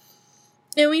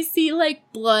 And we see, like,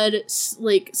 blood,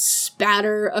 like,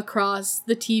 spatter across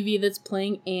the TV that's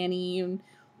playing Annie and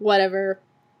whatever.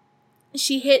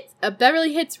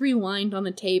 Beverly hits rewind on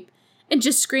the tape and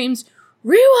just screams,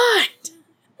 "Rewind!"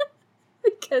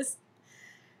 Because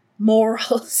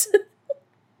morals.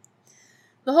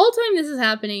 The whole time this is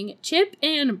happening, Chip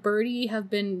and Birdie have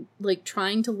been, like,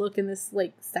 trying to look in this,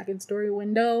 like, second story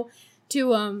window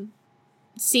to,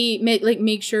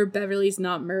 make sure Beverly's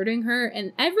not murdering her,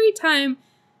 and every time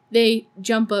they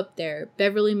jump up there,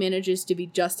 Beverly manages to be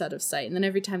just out of sight, and then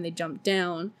every time they jump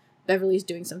down, Beverly's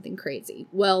doing something crazy.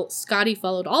 Well, Scotty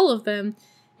followed all of them,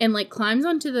 and, like, climbs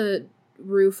onto the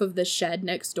roof of the shed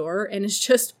next door, and is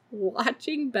just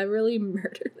watching Beverly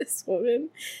murder this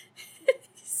woman.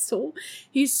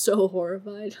 He's so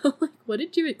horrified. I'm like, what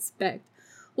did you expect?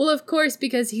 Well, of course,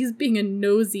 because he's being a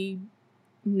nosy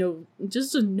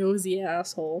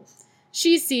asshole.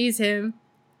 She sees him,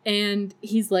 and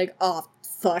he's like, oh,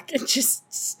 fuck, and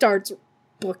just starts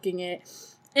booking it.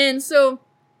 And so,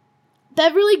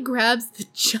 Beverly grabs the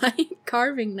giant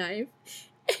carving knife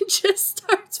and just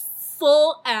starts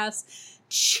full ass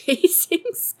chasing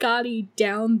Scotty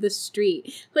down the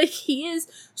street. Like, he is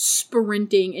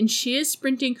sprinting, and she is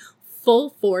sprinting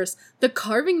full force, the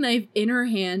carving knife in her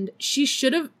hand. She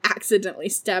should have accidentally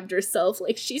stabbed herself.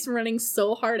 Like, she's running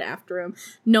so hard after him.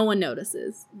 No one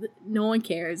notices. No one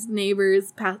cares.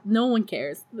 Neighbors, no one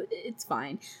cares. It's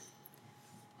fine.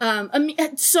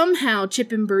 Somehow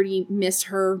Chip and Birdie miss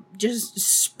her just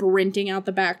sprinting out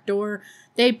the back door.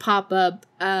 They pop up.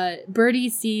 Birdie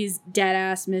sees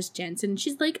dead-ass Miss Jensen.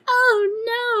 She's like,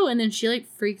 oh no! And then she, like,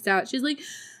 freaks out. She's like,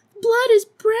 blood is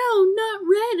brown, not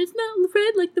red. It's not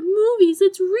red like the movies.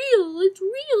 It's real. It's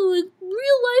real. Like,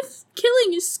 real life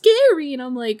killing is scary. And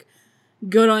I'm like,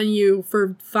 good on you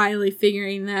for finally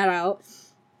figuring that out.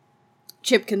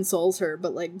 Chip consoles her,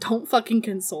 but, like, don't fucking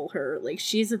console her. Like,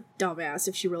 she's a dumbass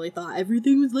if she really thought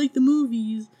everything was like the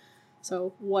movies.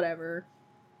 So, whatever.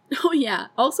 Oh, yeah.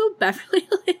 Also, Beverly,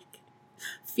 like,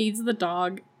 feeds the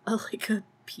dog, a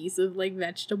piece of, like,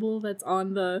 vegetable that's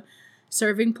on the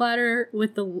serving platter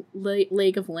with the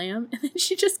leg of lamb, and then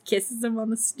she just kisses him on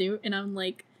the snoot, and I'm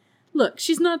like, look,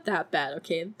 she's not that bad,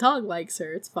 okay? The dog likes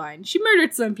her, it's fine. She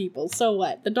murdered some people, so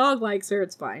what? The dog likes her,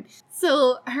 it's fine.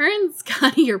 So, her and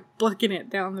Scotty are booking it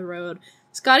down the road.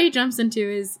 Scotty jumps into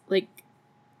his, like,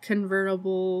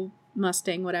 convertible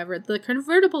Mustang, whatever. The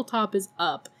convertible top is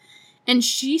up, and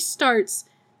she starts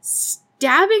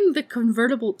stabbing the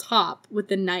convertible top with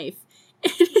the knife,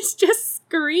 and is just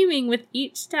screaming with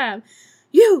each stab,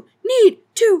 "You need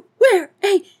to wear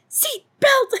a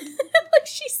seatbelt!" Like,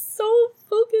 she's so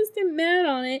focused and mad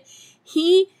on it.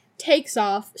 He takes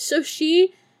off, so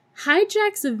she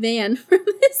hijacks a van from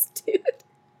this dude,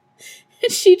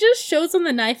 and she just shows him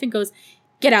the knife and goes,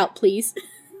 "Get out, please."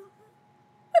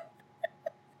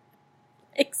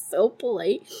 Like, so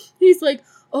polite. He's like,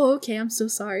 "Oh, okay, I'm so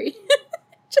sorry."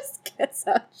 Just gets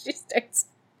out. She starts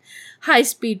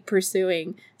high-speed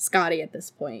pursuing Scotty at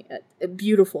this point.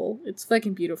 Beautiful. It's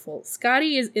fucking beautiful.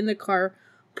 Scotty is in the car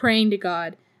praying to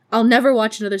God, I'll never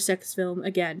watch another sex film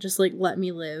again. Just, like, let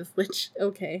me live. Which,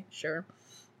 okay, sure.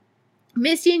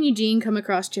 Misty and Eugene come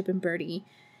across Chip and Birdie,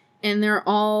 and they're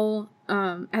all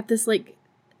at this, like,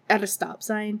 at a stop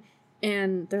sign,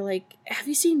 and they're like, have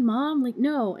you seen Mom? Like,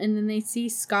 no. And then they see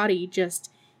Scotty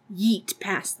just yeet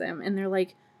past them, and they're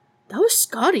like, that was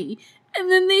Scotty. And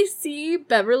then they see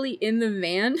Beverly in the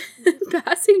van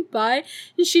passing by,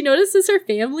 and she notices her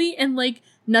family, and, like,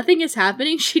 nothing is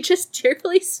happening. She just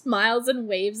cheerfully smiles and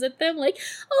waves at them, like,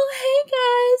 oh, hey,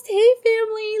 guys, hey,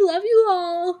 family, love you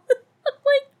all.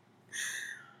 Like,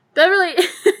 Beverly,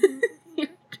 you're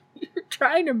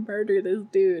trying to murder this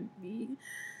dude.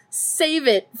 Save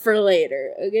it for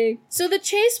later, okay? So the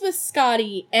chase with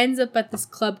Scotty ends up at this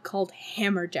club called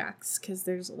Hammerjacks, because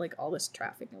there's, like, all this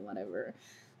traffic and whatever.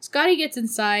 Scotty gets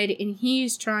inside, and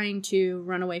he's trying to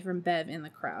run away from Bev in the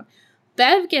crowd.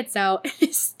 Bev gets out and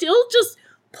is still just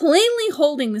plainly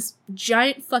holding this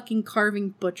giant fucking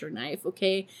carving butcher knife,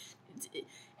 okay?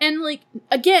 And, like,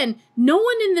 again, no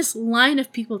one in this line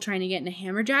of people trying to get into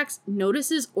Hammerjacks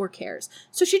notices or cares.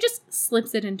 So she just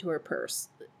slips it into her purse.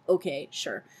 Okay,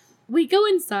 sure. We go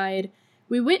inside.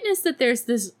 We witness that there's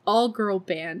this all-girl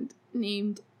band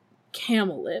named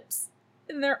Camel Lips.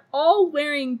 And they're all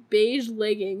wearing beige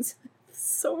leggings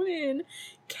sewn in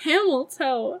camel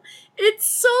toe. It's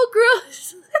so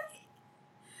gross.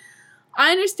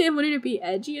 I understand wanting to be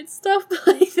edgy and stuff, but,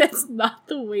 like, that's not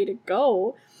the way to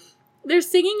go. They're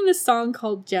singing this song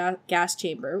called Gas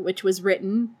Chamber, which was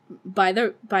written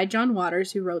by John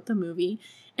Waters, who wrote the movie.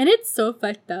 And it's so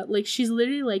fucked up. Like, she's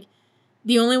literally like,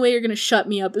 the only way you're gonna shut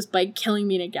me up is by killing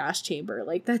me in a gas chamber.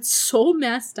 Like, that's so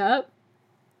messed up.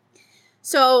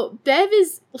 So, Bev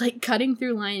is, like, cutting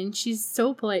through line, and she's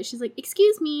so polite. She's like,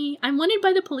 excuse me, I'm wanted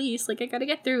by the police. Like, I gotta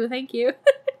get through, thank you.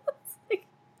 Like,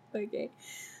 okay.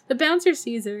 The bouncer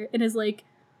sees her and is like,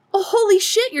 oh, holy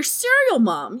shit, you're Serial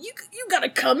Mom. You gotta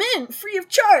come in, free of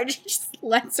charge. Just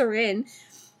lets her in.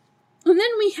 And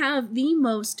then we have the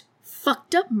most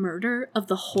fucked up murder of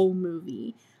the whole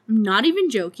movie. I'm not even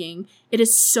joking. It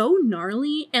is so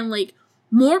gnarly, and, like,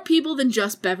 more people than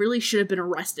just Beverly should have been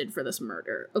arrested for this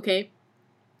murder, okay?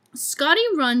 Scotty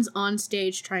runs on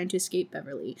stage trying to escape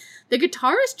Beverly. The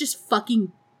guitarist just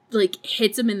fucking, like,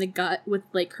 hits him in the gut with,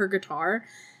 like, her guitar.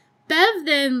 Bev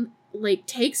then, like,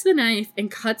 takes the knife and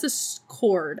cuts a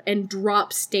cord and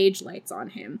drops stage lights on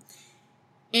him.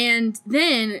 And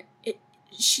then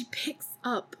she picks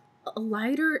up a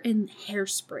lighter and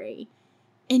hairspray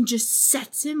and just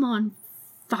sets him on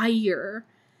fire.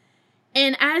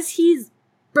 And as he's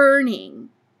burning,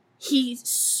 he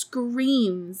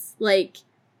screams, like,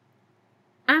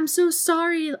 I'm so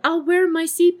sorry, I'll wear my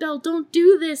seatbelt, don't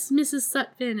do this, Mrs.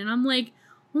 Sutphin. And I'm like,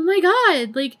 oh my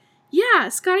god, like, yeah,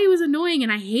 Scotty was annoying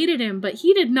and I hated him, but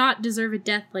he did not deserve a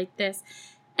death like this.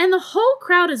 And the whole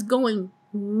crowd is going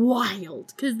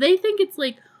wild because they think it's,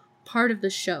 like, part of the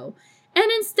show.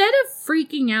 And instead of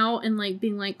freaking out and, like,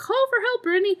 being like, call for help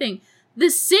or anything, the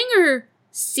singer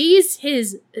sees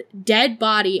his dead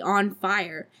body on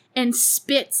fire and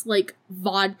spits, like,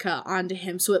 vodka onto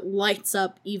him so it lights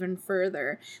up even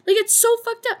further. Like, it's so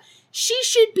fucked up. She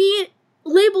should be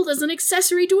labeled as an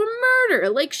accessory to a murder.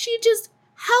 Like, she just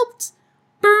helped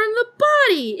burn the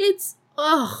body. It's,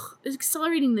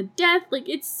 accelerating the death. Like,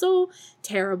 it's so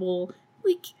terrible.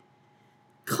 Like,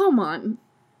 come on.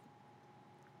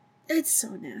 It's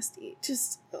so nasty.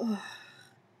 Just, ugh.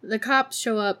 The cops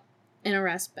show up and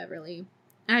arrest Beverly.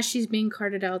 As she's being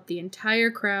carted out, the entire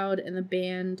crowd and the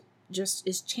band just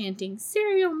is chanting,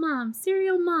 Serial Mom,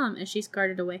 Serial Mom, as she's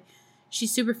carted away.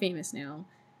 She's super famous now.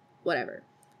 Whatever.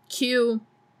 Cue.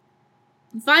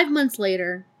 5 months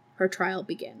later, her trial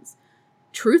begins.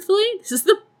 Truthfully, this is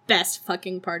the best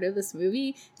fucking part of this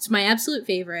movie. It's my absolute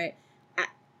favorite.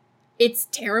 It's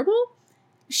terrible.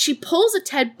 She pulls a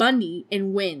Ted Bundy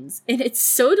and wins. And it's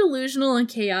so delusional and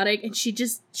chaotic, and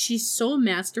she's so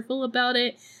masterful about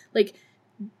it.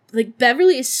 Like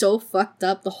Beverly is so fucked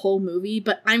up the whole movie,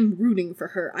 but I'm rooting for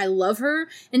her. I love her.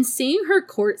 And seeing her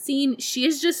court scene, she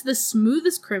is just the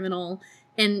smoothest criminal,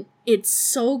 and it's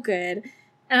so good.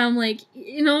 And I'm like,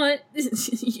 you know what?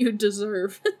 You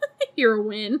deserve your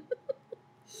win.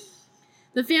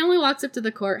 The family walks up to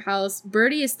the courthouse.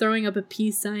 Birdie is throwing up a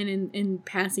peace sign and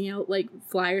passing out, like,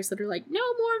 flyers that are like, no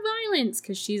more violence,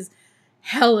 because she's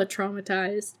hella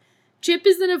traumatized. Chip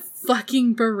is in a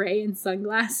fucking beret and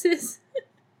sunglasses.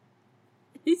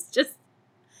 He's just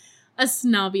a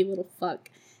snobby little fuck.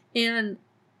 And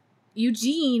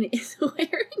Eugene is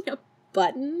wearing a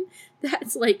button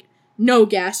that's, like, no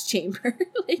gas chamber.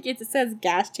 Like, it says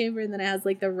gas chamber and then it has,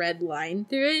 like, the red line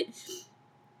through it.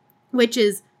 Which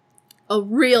is a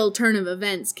real turn of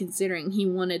events considering he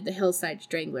wanted the Hillside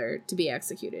Strangler to be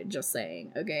executed. Just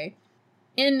saying, okay?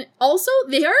 And also,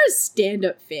 they are a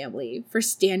stand-up family for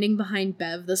standing behind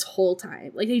Bev this whole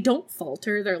time. Like, they don't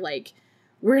falter. They're like,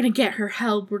 we're gonna get her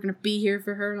help. We're gonna be here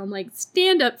for her. And I'm like,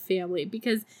 stand-up family.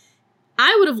 Because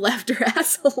I would have left her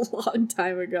ass a long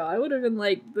time ago. I would have been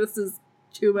like, this is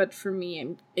too much for me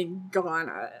and gone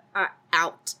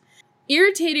out.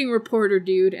 Irritating reporter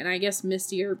dude, and I guess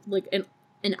Misty are like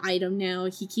an item now.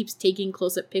 He keeps taking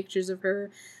close-up pictures of her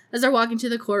as they're walking to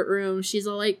the courtroom. She's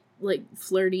all like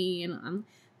flirty, and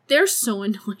they're so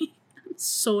annoying. I'm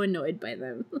so annoyed by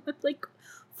them. Like,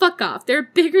 fuck off. There are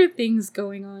bigger things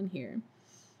going on here.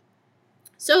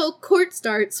 So court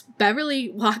starts.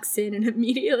 Beverly walks in and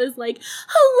immediately is like,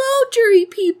 hello, jury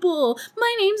people.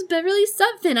 My name's Beverly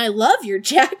Sutphin. I love your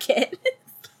jacket.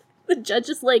 The judge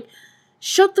is like,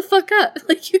 shut the fuck up.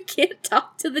 Like, you can't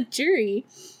talk to the jury.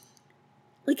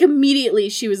 Like, immediately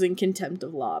she was in contempt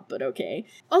of law, but okay.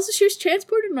 Also, she was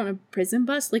transported on a prison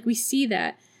bus. Like, we see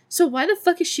that. So why the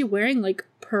fuck is she wearing, like,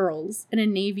 pearls and a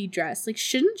navy dress? Like,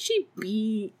 shouldn't she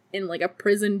be in, like, a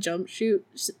prison jumpsuit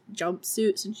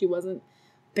since she wasn't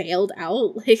bailed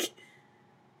out? Like,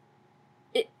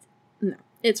 no,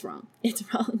 it's wrong. It's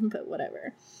wrong, but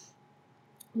whatever.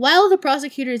 While the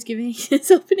prosecutor is giving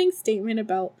his opening statement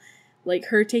about, like,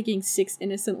 her taking 6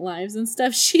 innocent lives and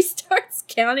stuff, she starts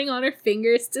counting on her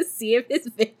fingers to see if his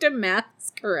victim math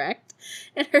is correct.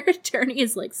 And her attorney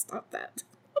is like, stop that.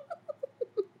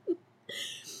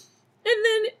 And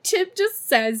then Chip just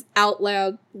says out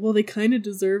loud, well, they kind of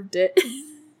deserved it.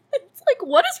 It's like,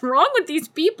 what is wrong with these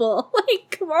people?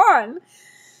 Like, come on.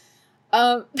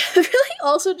 Beverly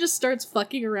also just starts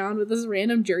fucking around with this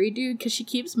random jury dude because she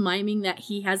keeps miming that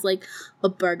he has, like, a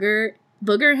booger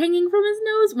hanging from his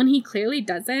nose when he clearly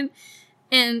doesn't.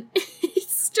 And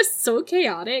it's just so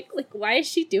chaotic. Like, why is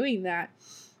she doing that?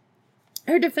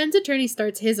 Her defense attorney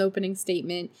starts his opening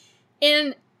statement,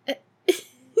 and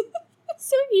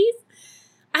so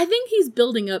I think he's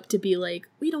building up to be like,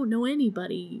 we don't know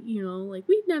anybody, you know, like,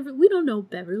 we don't know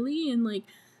Beverly, and, like,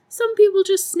 some people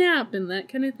just snap and that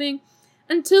kind of thing,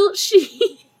 until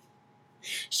she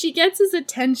gets his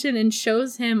attention and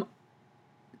shows him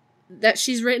that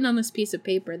she's written on this piece of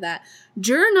paper that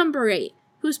juror number 8,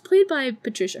 who's played by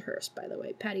Patricia Hearst, by the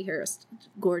way, Patty Hearst,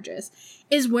 gorgeous,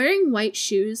 is wearing white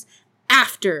shoes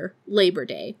after Labor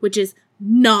Day, which is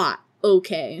not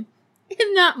okay.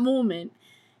 In that moment,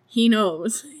 he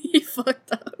knows he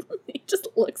fucked up. He just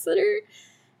looks at her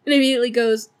and immediately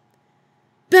goes,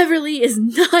 Beverly is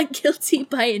not guilty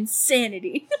by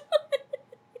insanity.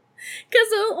 Because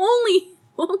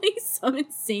only some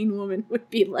insane woman would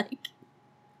be, like,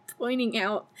 pointing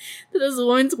out that this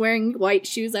woman's wearing white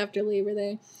shoes after Labor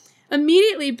Day.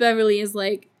 Immediately, Beverly is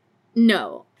like,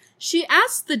 no. She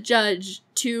asks the judge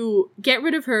to get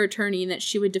rid of her attorney and that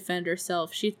she would defend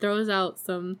herself. She throws out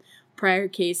some prior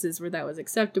cases where that was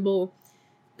acceptable.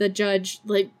 The judge,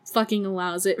 like, fucking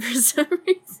allows it for some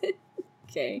reason.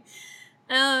 Okay.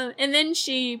 And then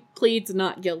she pleads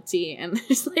not guilty, and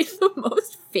there's, like, the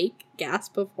most fake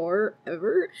gasp of horror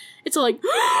ever. It's all like,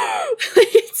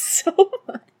 it's so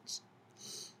much.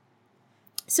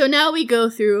 So now we go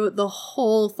through the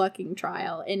whole fucking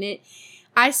trial, and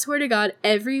I swear to God,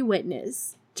 every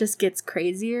witness just gets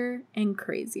crazier and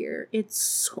crazier. It's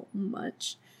so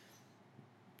much.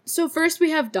 So first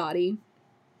we have Dottie.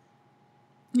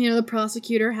 You know, the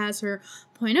prosecutor has her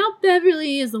point out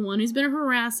Beverly is the one who's been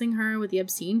harassing her with the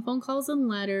obscene phone calls and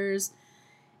letters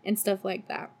and stuff like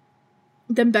that.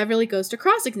 Then Beverly goes to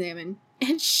cross-examine,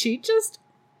 and she just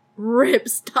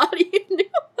rips Dottie a new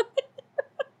one.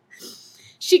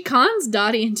 She cons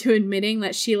Dottie into admitting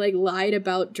that she, like, lied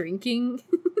about drinking,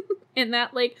 and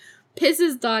that, like,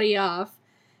 pisses Dottie off.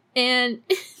 And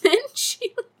then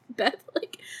Beth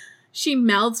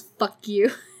mouths, fuck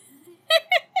you.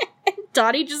 And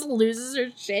Dottie just loses her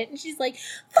shit, and she's like,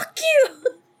 fuck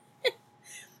you!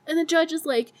 And the judge is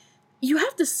like, you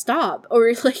have to stop,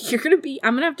 or, like,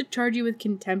 I'm gonna have to charge you with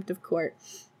contempt of court.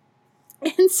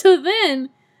 And so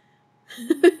then,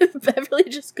 Beverly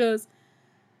just goes,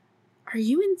 are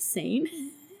you insane?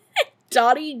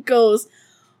 Dottie goes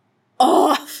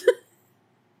off.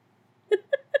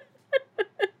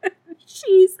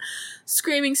 She's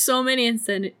screaming so many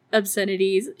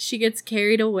obscenities. She gets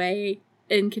carried away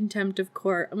in contempt of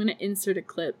court. I'm going to insert a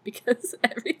clip because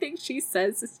everything she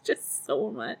says is just so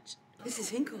much. Mrs.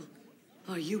 Hinkle,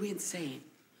 are you insane?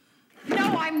 No,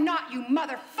 I'm not, you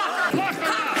motherfucker!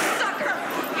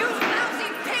 Cocksucker! You lousy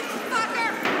pig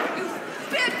fucker! You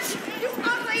bitch! You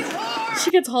ugly whore!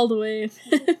 She gets hauled away.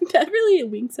 Beverly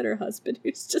winks at her husband,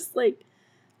 who's just like,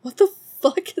 what the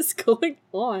fuck is going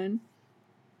on?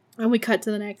 And we cut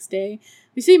to the next day.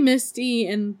 We see Misty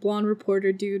and blonde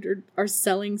reporter dude are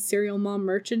selling Serial Mom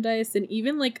merchandise and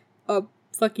even, like, a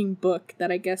fucking book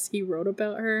that I guess he wrote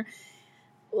about her.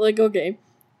 Like, okay.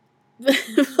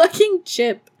 Fucking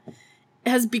Chip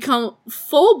has become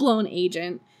full-blown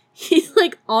agent. He's,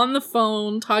 like, on the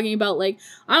phone talking about, like,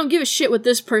 I don't give a shit what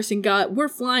this person got. We're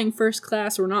flying first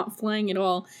class. We're not flying at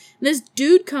all. And this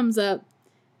dude comes up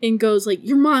and goes, like,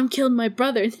 your mom killed my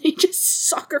brother. And then he just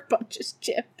sucker punches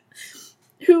Chip,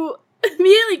 who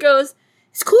immediately goes,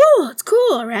 it's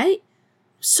cool, alright?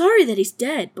 Sorry that he's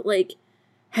dead, but, like,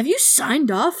 have you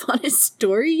signed off on his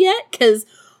story yet? 'Cause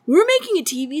we're making a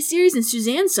TV series and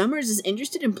Suzanne Summers is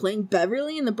interested in playing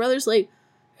Beverly, and the brother's like,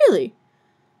 really?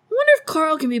 I wonder if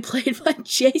Carl can be played by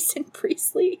Jason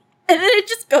Priestley. And then it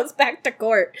just goes back to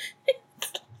court.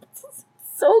 It's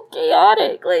so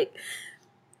chaotic. Like,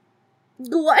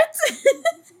 what?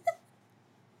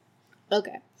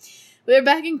 Okay. We're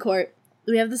back in court.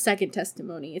 We have the second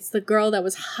testimony. It's the girl that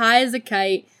was high as a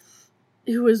kite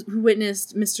who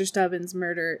witnessed Mr. Stubbins'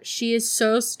 murder, she is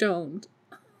so stoned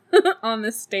on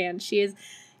the stand. She is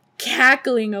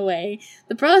cackling away.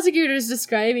 The prosecutor is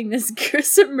describing this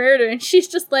gruesome murder, and she's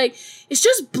just like, it's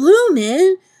just blue,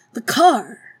 man. The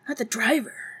car, not the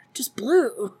driver. Just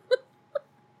blue.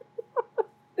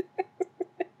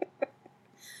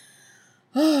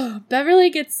 Beverly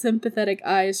gets sympathetic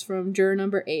eyes from juror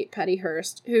number 8, Patty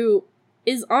Hearst, who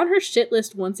is on her shit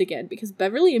list once again because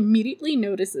Beverly immediately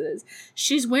notices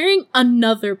she's wearing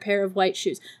another pair of white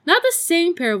shoes. Not the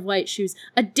same pair of white shoes,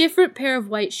 a different pair of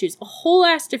white shoes, a whole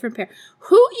ass different pair.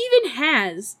 Who even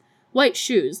has white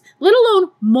shoes, let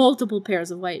alone multiple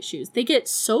pairs of white shoes? They get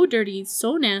so dirty,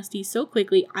 so nasty, so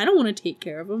quickly. I don't want to take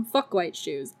care of them. Fuck white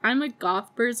shoes. I'm a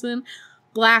goth person.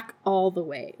 Black all the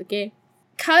way, okay?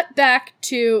 Cut back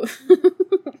to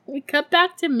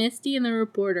Misty and the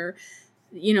reporter,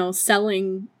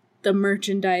 selling the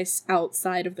merchandise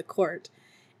outside of the court.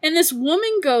 And this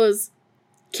woman goes,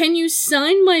 "Can you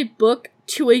sign my book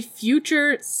to a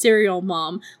future serial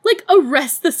mom? Like,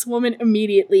 arrest this woman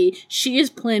immediately. She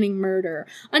is planning murder."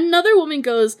 Another woman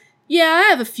goes, "Yeah, I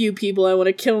have a few people I want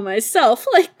to kill myself."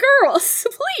 Like, girls,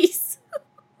 please.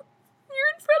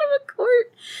 You're in front of a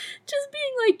court just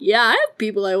being like, "Yeah, I have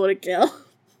people I want to kill."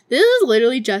 This is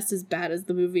literally just as bad as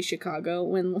the movie Chicago,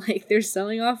 when, like, they're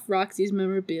selling off Roxy's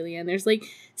memorabilia and there's, like,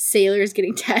 sailors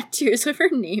getting tattoos of her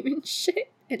name and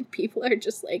shit. And people are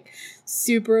just, like,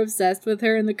 super obsessed with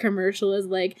her. And the commercial is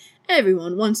like,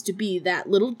 everyone wants to be that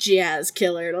little jazz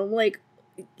killer. And I'm like,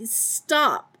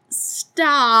 stop.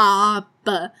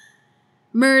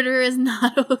 Murder is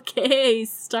not okay.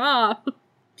 Stop.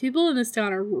 People in this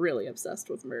town are really obsessed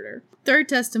with murder. Third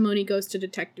testimony goes to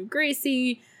Detective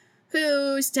Gracie,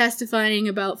 who's testifying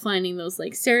about finding those,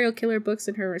 like, serial killer books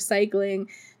in her recycling,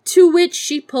 to which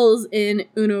she pulls in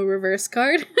Uno reverse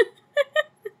card.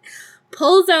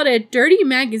 Pulls out a dirty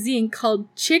magazine called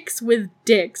Chicks with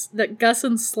Dicks that Gus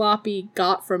and Sloppy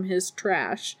got from his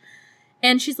trash.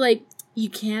 And she's like, "You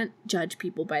can't judge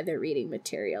people by their reading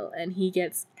material." And he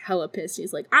gets hella pissed.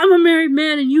 He's like, "I'm a married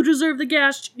man and you deserve the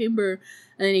gas chamber."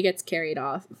 And then he gets carried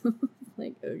off.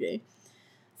 Like, okay.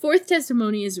 Fourth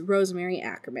testimony is Rosemary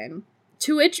Ackerman,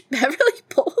 to which Beverly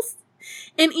pulls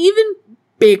an even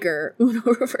bigger Uno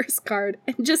reverse card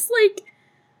and just, like,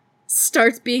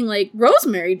 starts being like,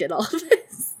 Rosemary did all of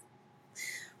this.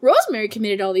 Rosemary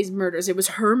committed all these murders. It was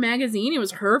her magazine. It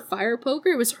was her fire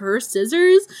poker. It was her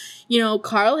scissors.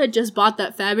 Carl had just bought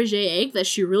that Fabergé egg that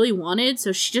she really wanted,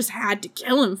 so she just had to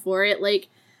kill him for it. Like,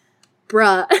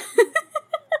 bruh.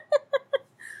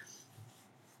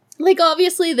 Like,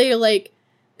 obviously, they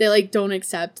don't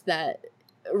accept that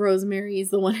Rosemary is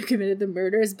the one who committed the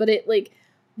murders, but it, like,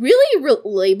 really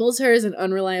labels her as an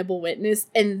unreliable witness,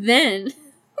 and then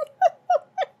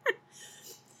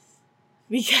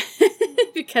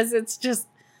because it's just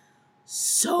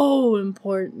so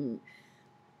important.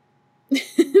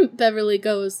 Beverly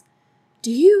goes,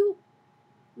 "Do you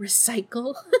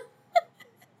recycle?"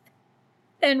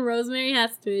 And Rosemary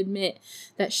has to admit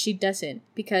that she doesn't,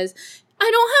 because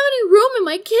 "I don't have any room in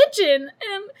my kitchen."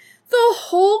 And the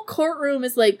whole courtroom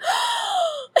is like,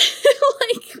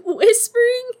 like,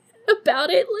 whispering about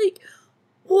it. Like,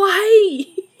 why?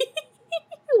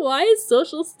 Why is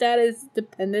social status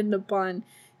dependent upon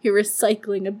your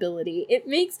recycling ability? It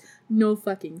makes no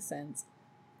fucking sense.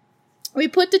 We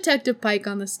put Detective Pike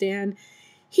on the stand.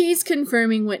 He's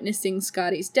confirming witnessing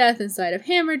Scotty's death inside of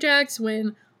Hammerjacks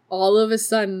when all of a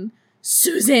sudden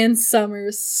Suzanne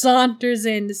Summers saunters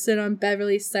in to sit on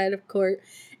Beverly's side of court.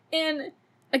 And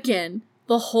again,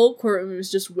 the whole courtroom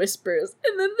is just whispers.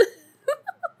 And then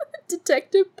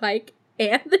Detective Pike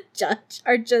and the judge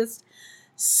are just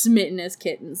smitten as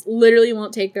kittens. Literally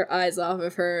won't take their eyes off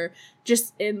of her.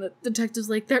 And the detective's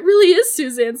like, "That really is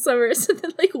Suzanne Summers," and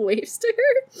then, like, waves to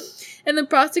her. And the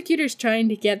prosecutor's trying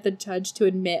to get the judge to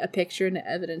admit a picture into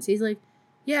evidence. He's like,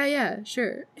 yeah,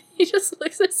 sure. He just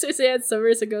looks at Suzanne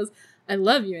Summers and goes, "I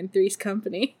love you," in Three's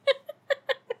Company.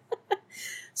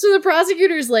 So the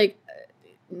prosecutor's like,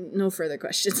 no further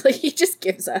questions. Like, he just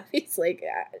gives up. He's like,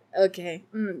 okay,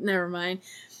 never mind.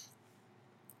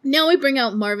 Now we bring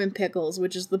out Marvin Pickles,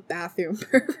 which is the bathroom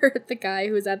pervert, the guy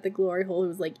who was at the glory hole who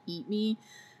was like, "Eat me."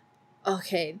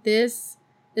 Okay, this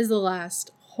is the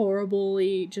last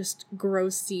horribly just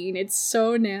gross scene. It's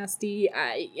so nasty.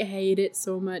 I hate it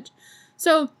so much.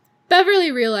 So Beverly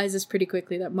realizes pretty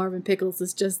quickly that Marvin Pickles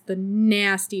is just the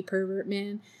nasty pervert,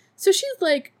 man. So she's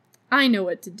like, "I know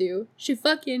what to do." She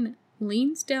fucking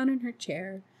leans down in her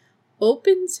chair,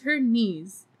 opens her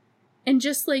knees, and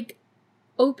just, like,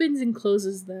 opens and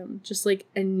closes them, just, like,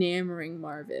 enamoring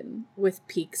Marvin with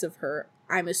peeks of her,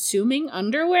 I'm assuming,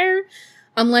 underwear.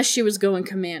 Unless she was going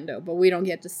commando, but we don't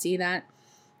get to see that.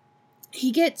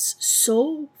 He gets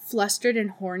so flustered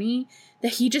and horny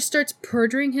that he just starts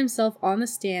perjuring himself on the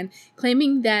stand,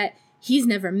 claiming that he's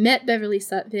never met Beverly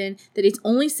Sutton, that he's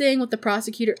only saying what the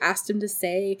prosecutor asked him to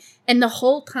say, and the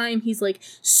whole time he's like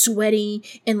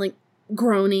sweaty and like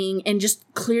groaning and just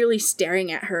clearly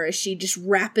staring at her as she just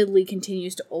rapidly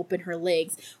continues to open her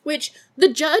legs, which the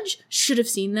judge should have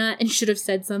seen that and should have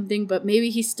said something, but maybe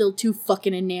he's still too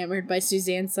fucking enamored by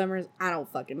Suzanne Somers. I don't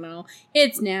fucking know.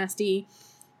 It's nasty.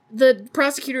 The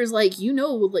prosecutor is like, you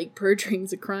know, like,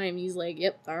 perjuring's a crime. He's like,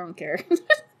 yep, I don't care.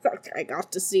 I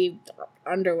got to see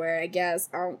underwear, I guess.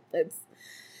 It's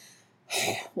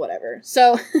whatever.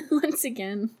 So, once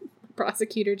again, the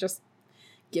prosecutor just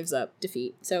gives up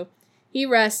defeat. So, he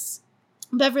rests.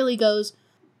 Beverly goes,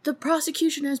 the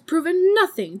prosecution has proven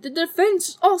nothing. The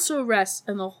defense also rests.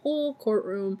 And the whole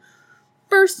courtroom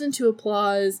bursts into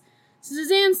applause.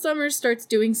 Suzanne Somers starts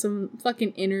doing some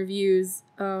fucking interviews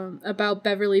about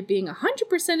Beverly being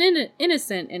 100%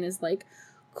 innocent and is like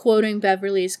quoting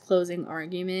Beverly's closing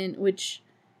argument, which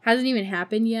hasn't even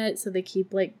happened yet. So they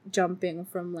keep like jumping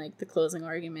from like the closing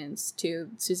arguments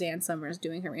to Suzanne Somers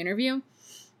doing her interview.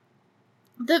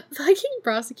 The fucking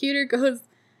prosecutor goes,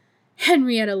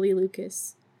 Henrietta Lee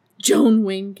Lucas, Joan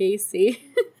Wayne Gacy.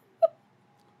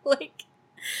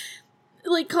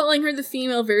 like calling her the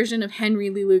female version of Henry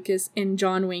Lee Lucas and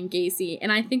John Wayne Gacy.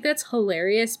 And I think that's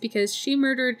hilarious because she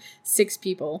murdered 6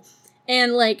 people.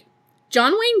 And like,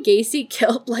 John Wayne Gacy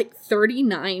killed like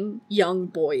 39 young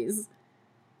boys.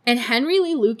 And Henry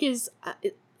Lee Lucas,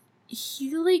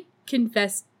 he like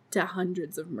confessed to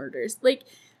hundreds of murders. Like,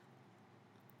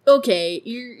 okay,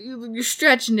 you're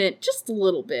stretching it just a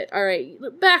little bit. All right,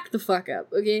 back the fuck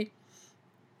up, okay?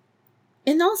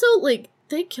 And also, like,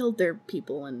 they killed their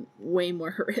people in way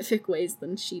more horrific ways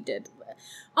than she did.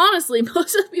 Honestly,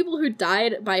 most of the people who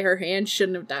died by her hand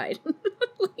shouldn't have died.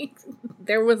 Like,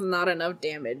 there was not enough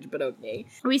damage, but okay.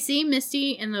 We see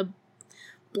Misty and the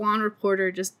blonde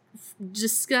reporter just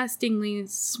disgustingly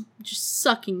just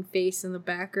sucking face in the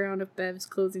background of Bev's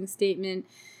closing statement.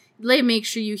 They make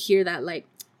sure you hear that, like,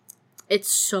 it's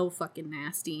so fucking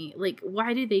nasty. Like,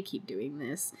 why do they keep doing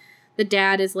this? The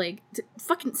dad is like,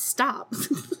 fucking stop.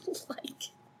 Like,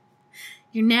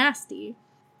 you're nasty.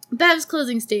 Bev's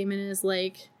closing statement is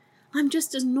like, I'm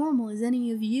just as normal as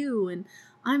any of you, and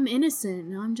I'm innocent,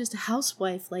 and I'm just a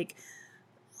housewife. Like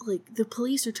the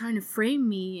police are trying to frame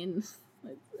me, and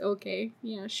like, okay,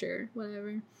 yeah, sure,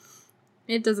 whatever.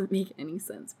 It doesn't make any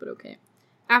sense, but okay.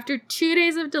 After 2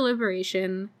 days of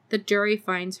deliberation, the jury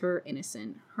finds her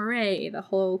innocent. Hooray! The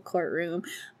whole courtroom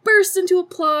bursts into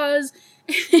applause,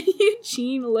 and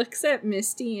Eugene looks at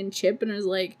Misty and Chip and is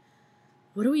like,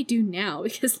 what do we do now?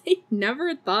 Because they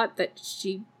never thought that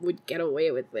she would get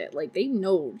away with it. Like, they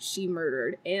know she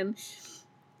murdered, and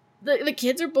the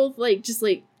kids are both like, just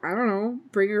like, I don't know,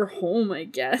 bring her home, I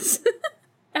guess.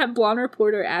 That blonde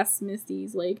reporter asks Misty,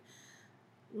 he's like,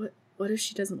 what if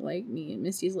she doesn't like me? And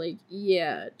Misty's like,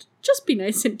 yeah, just be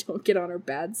nice and don't get on her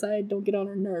bad side. Don't get on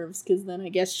her nerves, because then I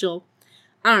guess she'll,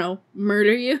 I don't know,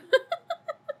 murder you.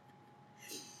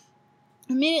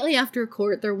 Immediately after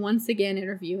court, they're once again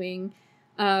interviewing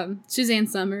Suzanne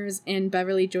Somers, and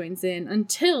Beverly joins in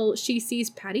until she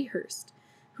sees Patty Hearst,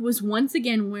 who was once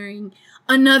again wearing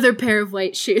another pair of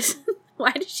white shoes.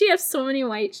 Why does she have so many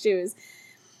white shoes?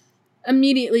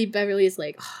 Immediately, Beverly is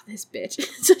like, oh, this bitch.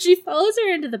 So she follows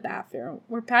her into the bathroom,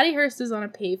 where Patty Hearst is on a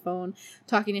payphone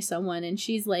talking to someone, and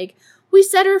she's like, we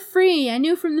set her free. I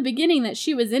knew from the beginning that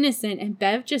she was innocent, and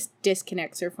Bev just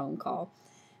disconnects her phone call.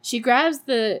 She grabs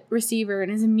the receiver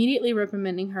and is immediately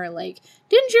reprimanding her, like,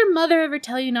 didn't your mother ever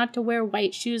tell you not to wear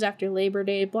white shoes after Labor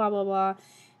Day, blah, blah, blah.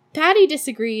 Patty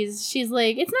disagrees. She's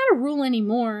like, it's not a rule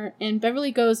anymore. And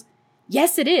Beverly goes,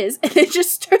 yes, it is. And it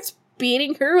just starts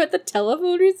beating her with the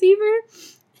telephone receiver.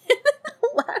 And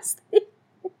then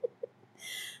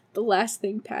the last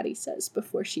thing Patty says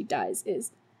before she dies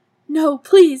is, no,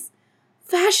 please,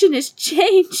 fashion has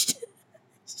changed.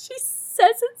 She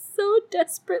says it so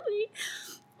desperately.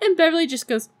 And Beverly just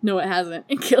goes, no, it hasn't,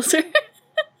 and kills her.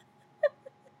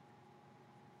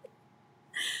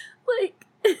 Like,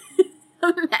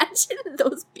 imagine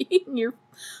those being your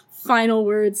final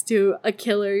words to a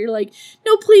killer. You're like,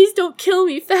 no, please don't kill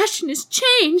me. Fashion has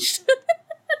changed.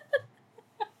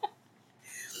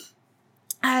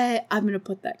 I'm going to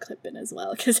put that clip in as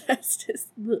well, because that's just,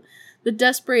 the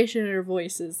desperation in her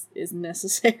voice is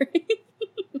necessary.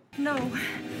 No,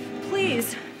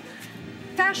 please.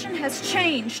 Fashion has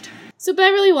changed. So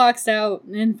Beverly walks out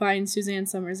and finds Suzanne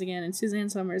Somers again, and Suzanne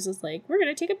Somers is like, we're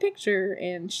gonna take a picture,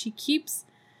 and she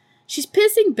She's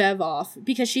pissing Bev off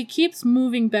because she keeps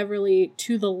moving Beverly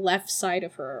to the left side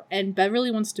of her, and Beverly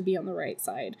wants to be on the right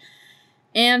side.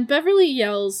 And Beverly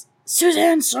yells,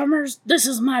 "Suzanne Summers, this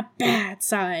is my bad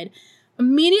side."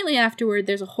 Immediately afterward,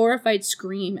 there's a horrified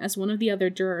scream as one of the other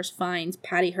jurors finds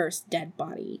Patty Hearst's dead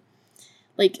body.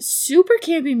 Like, super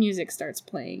campy music starts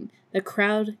playing. The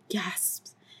crowd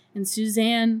gasps, and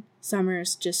Suzanne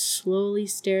Summers just slowly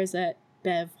stares at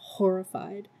Bev,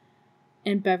 horrified.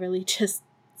 And Beverly just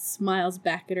smiles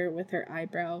back at her with her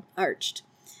eyebrow arched.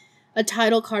 A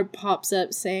title card pops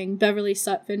up saying Beverly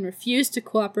Sutphin refused to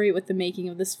cooperate with the making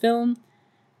of this film.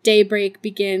 Daybreak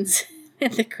begins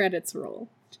and the credits roll.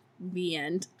 The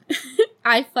end.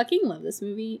 I fucking love this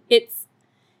movie. It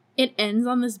ends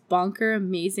on this bonker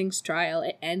amazing style.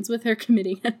 It ends with her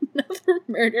committing another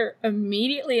murder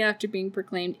immediately after being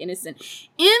proclaimed innocent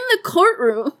in the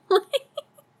courtroom.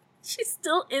 She's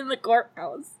still in the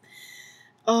courthouse.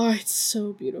 Oh, it's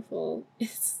so beautiful.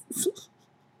 It's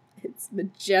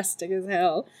majestic as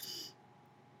hell.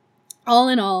 All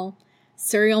in all,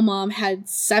 Serial Mom had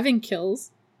 7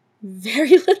 kills.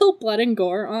 Very little blood and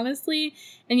gore, honestly.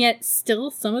 And yet,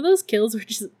 still, some of those kills were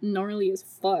just gnarly as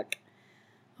fuck.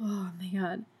 Oh my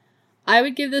god. I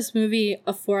would give this movie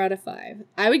a 4 out of 5.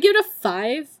 I would give it a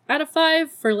 5 out of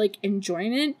 5 for, like,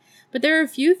 enjoyment. But there are a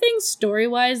few things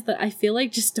story-wise that I feel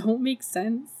like just don't make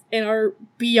sense and are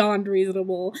beyond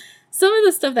reasonable. Some of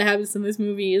the stuff that happens in this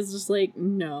movie is just like,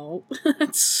 no.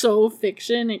 That's so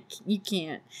fiction. You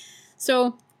can't.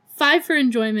 So, 5 for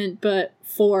enjoyment, but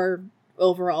 4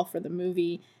 overall for the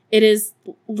movie. It is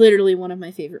literally one of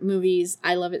my favorite movies.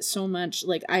 I love it so much.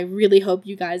 Like, I really hope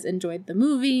you guys enjoyed the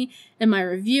movie and my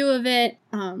review of it.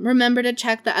 Remember to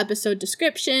check the episode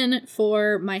description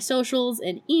for my socials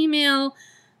and email.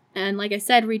 And like I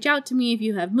said, reach out to me if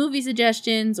you have movie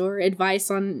suggestions or advice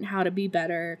on how to be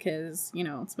better, because, you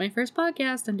know, it's my first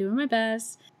podcast. I'm doing my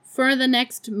best. For the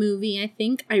next movie, I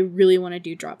think I really want to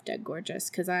do Drop Dead Gorgeous,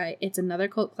 because it's another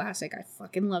cult classic. I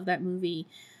fucking love that movie.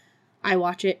 I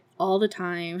watch it all the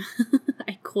time.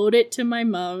 I quote it to my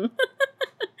mom.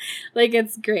 Like,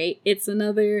 it's great. It's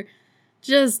another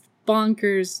just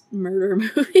bonkers murder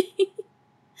movie.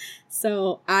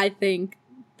 So I think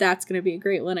that's going to be a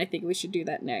great one. I think we should do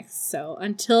that next. So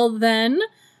until then,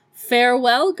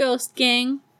 farewell, Ghost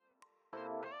Gang.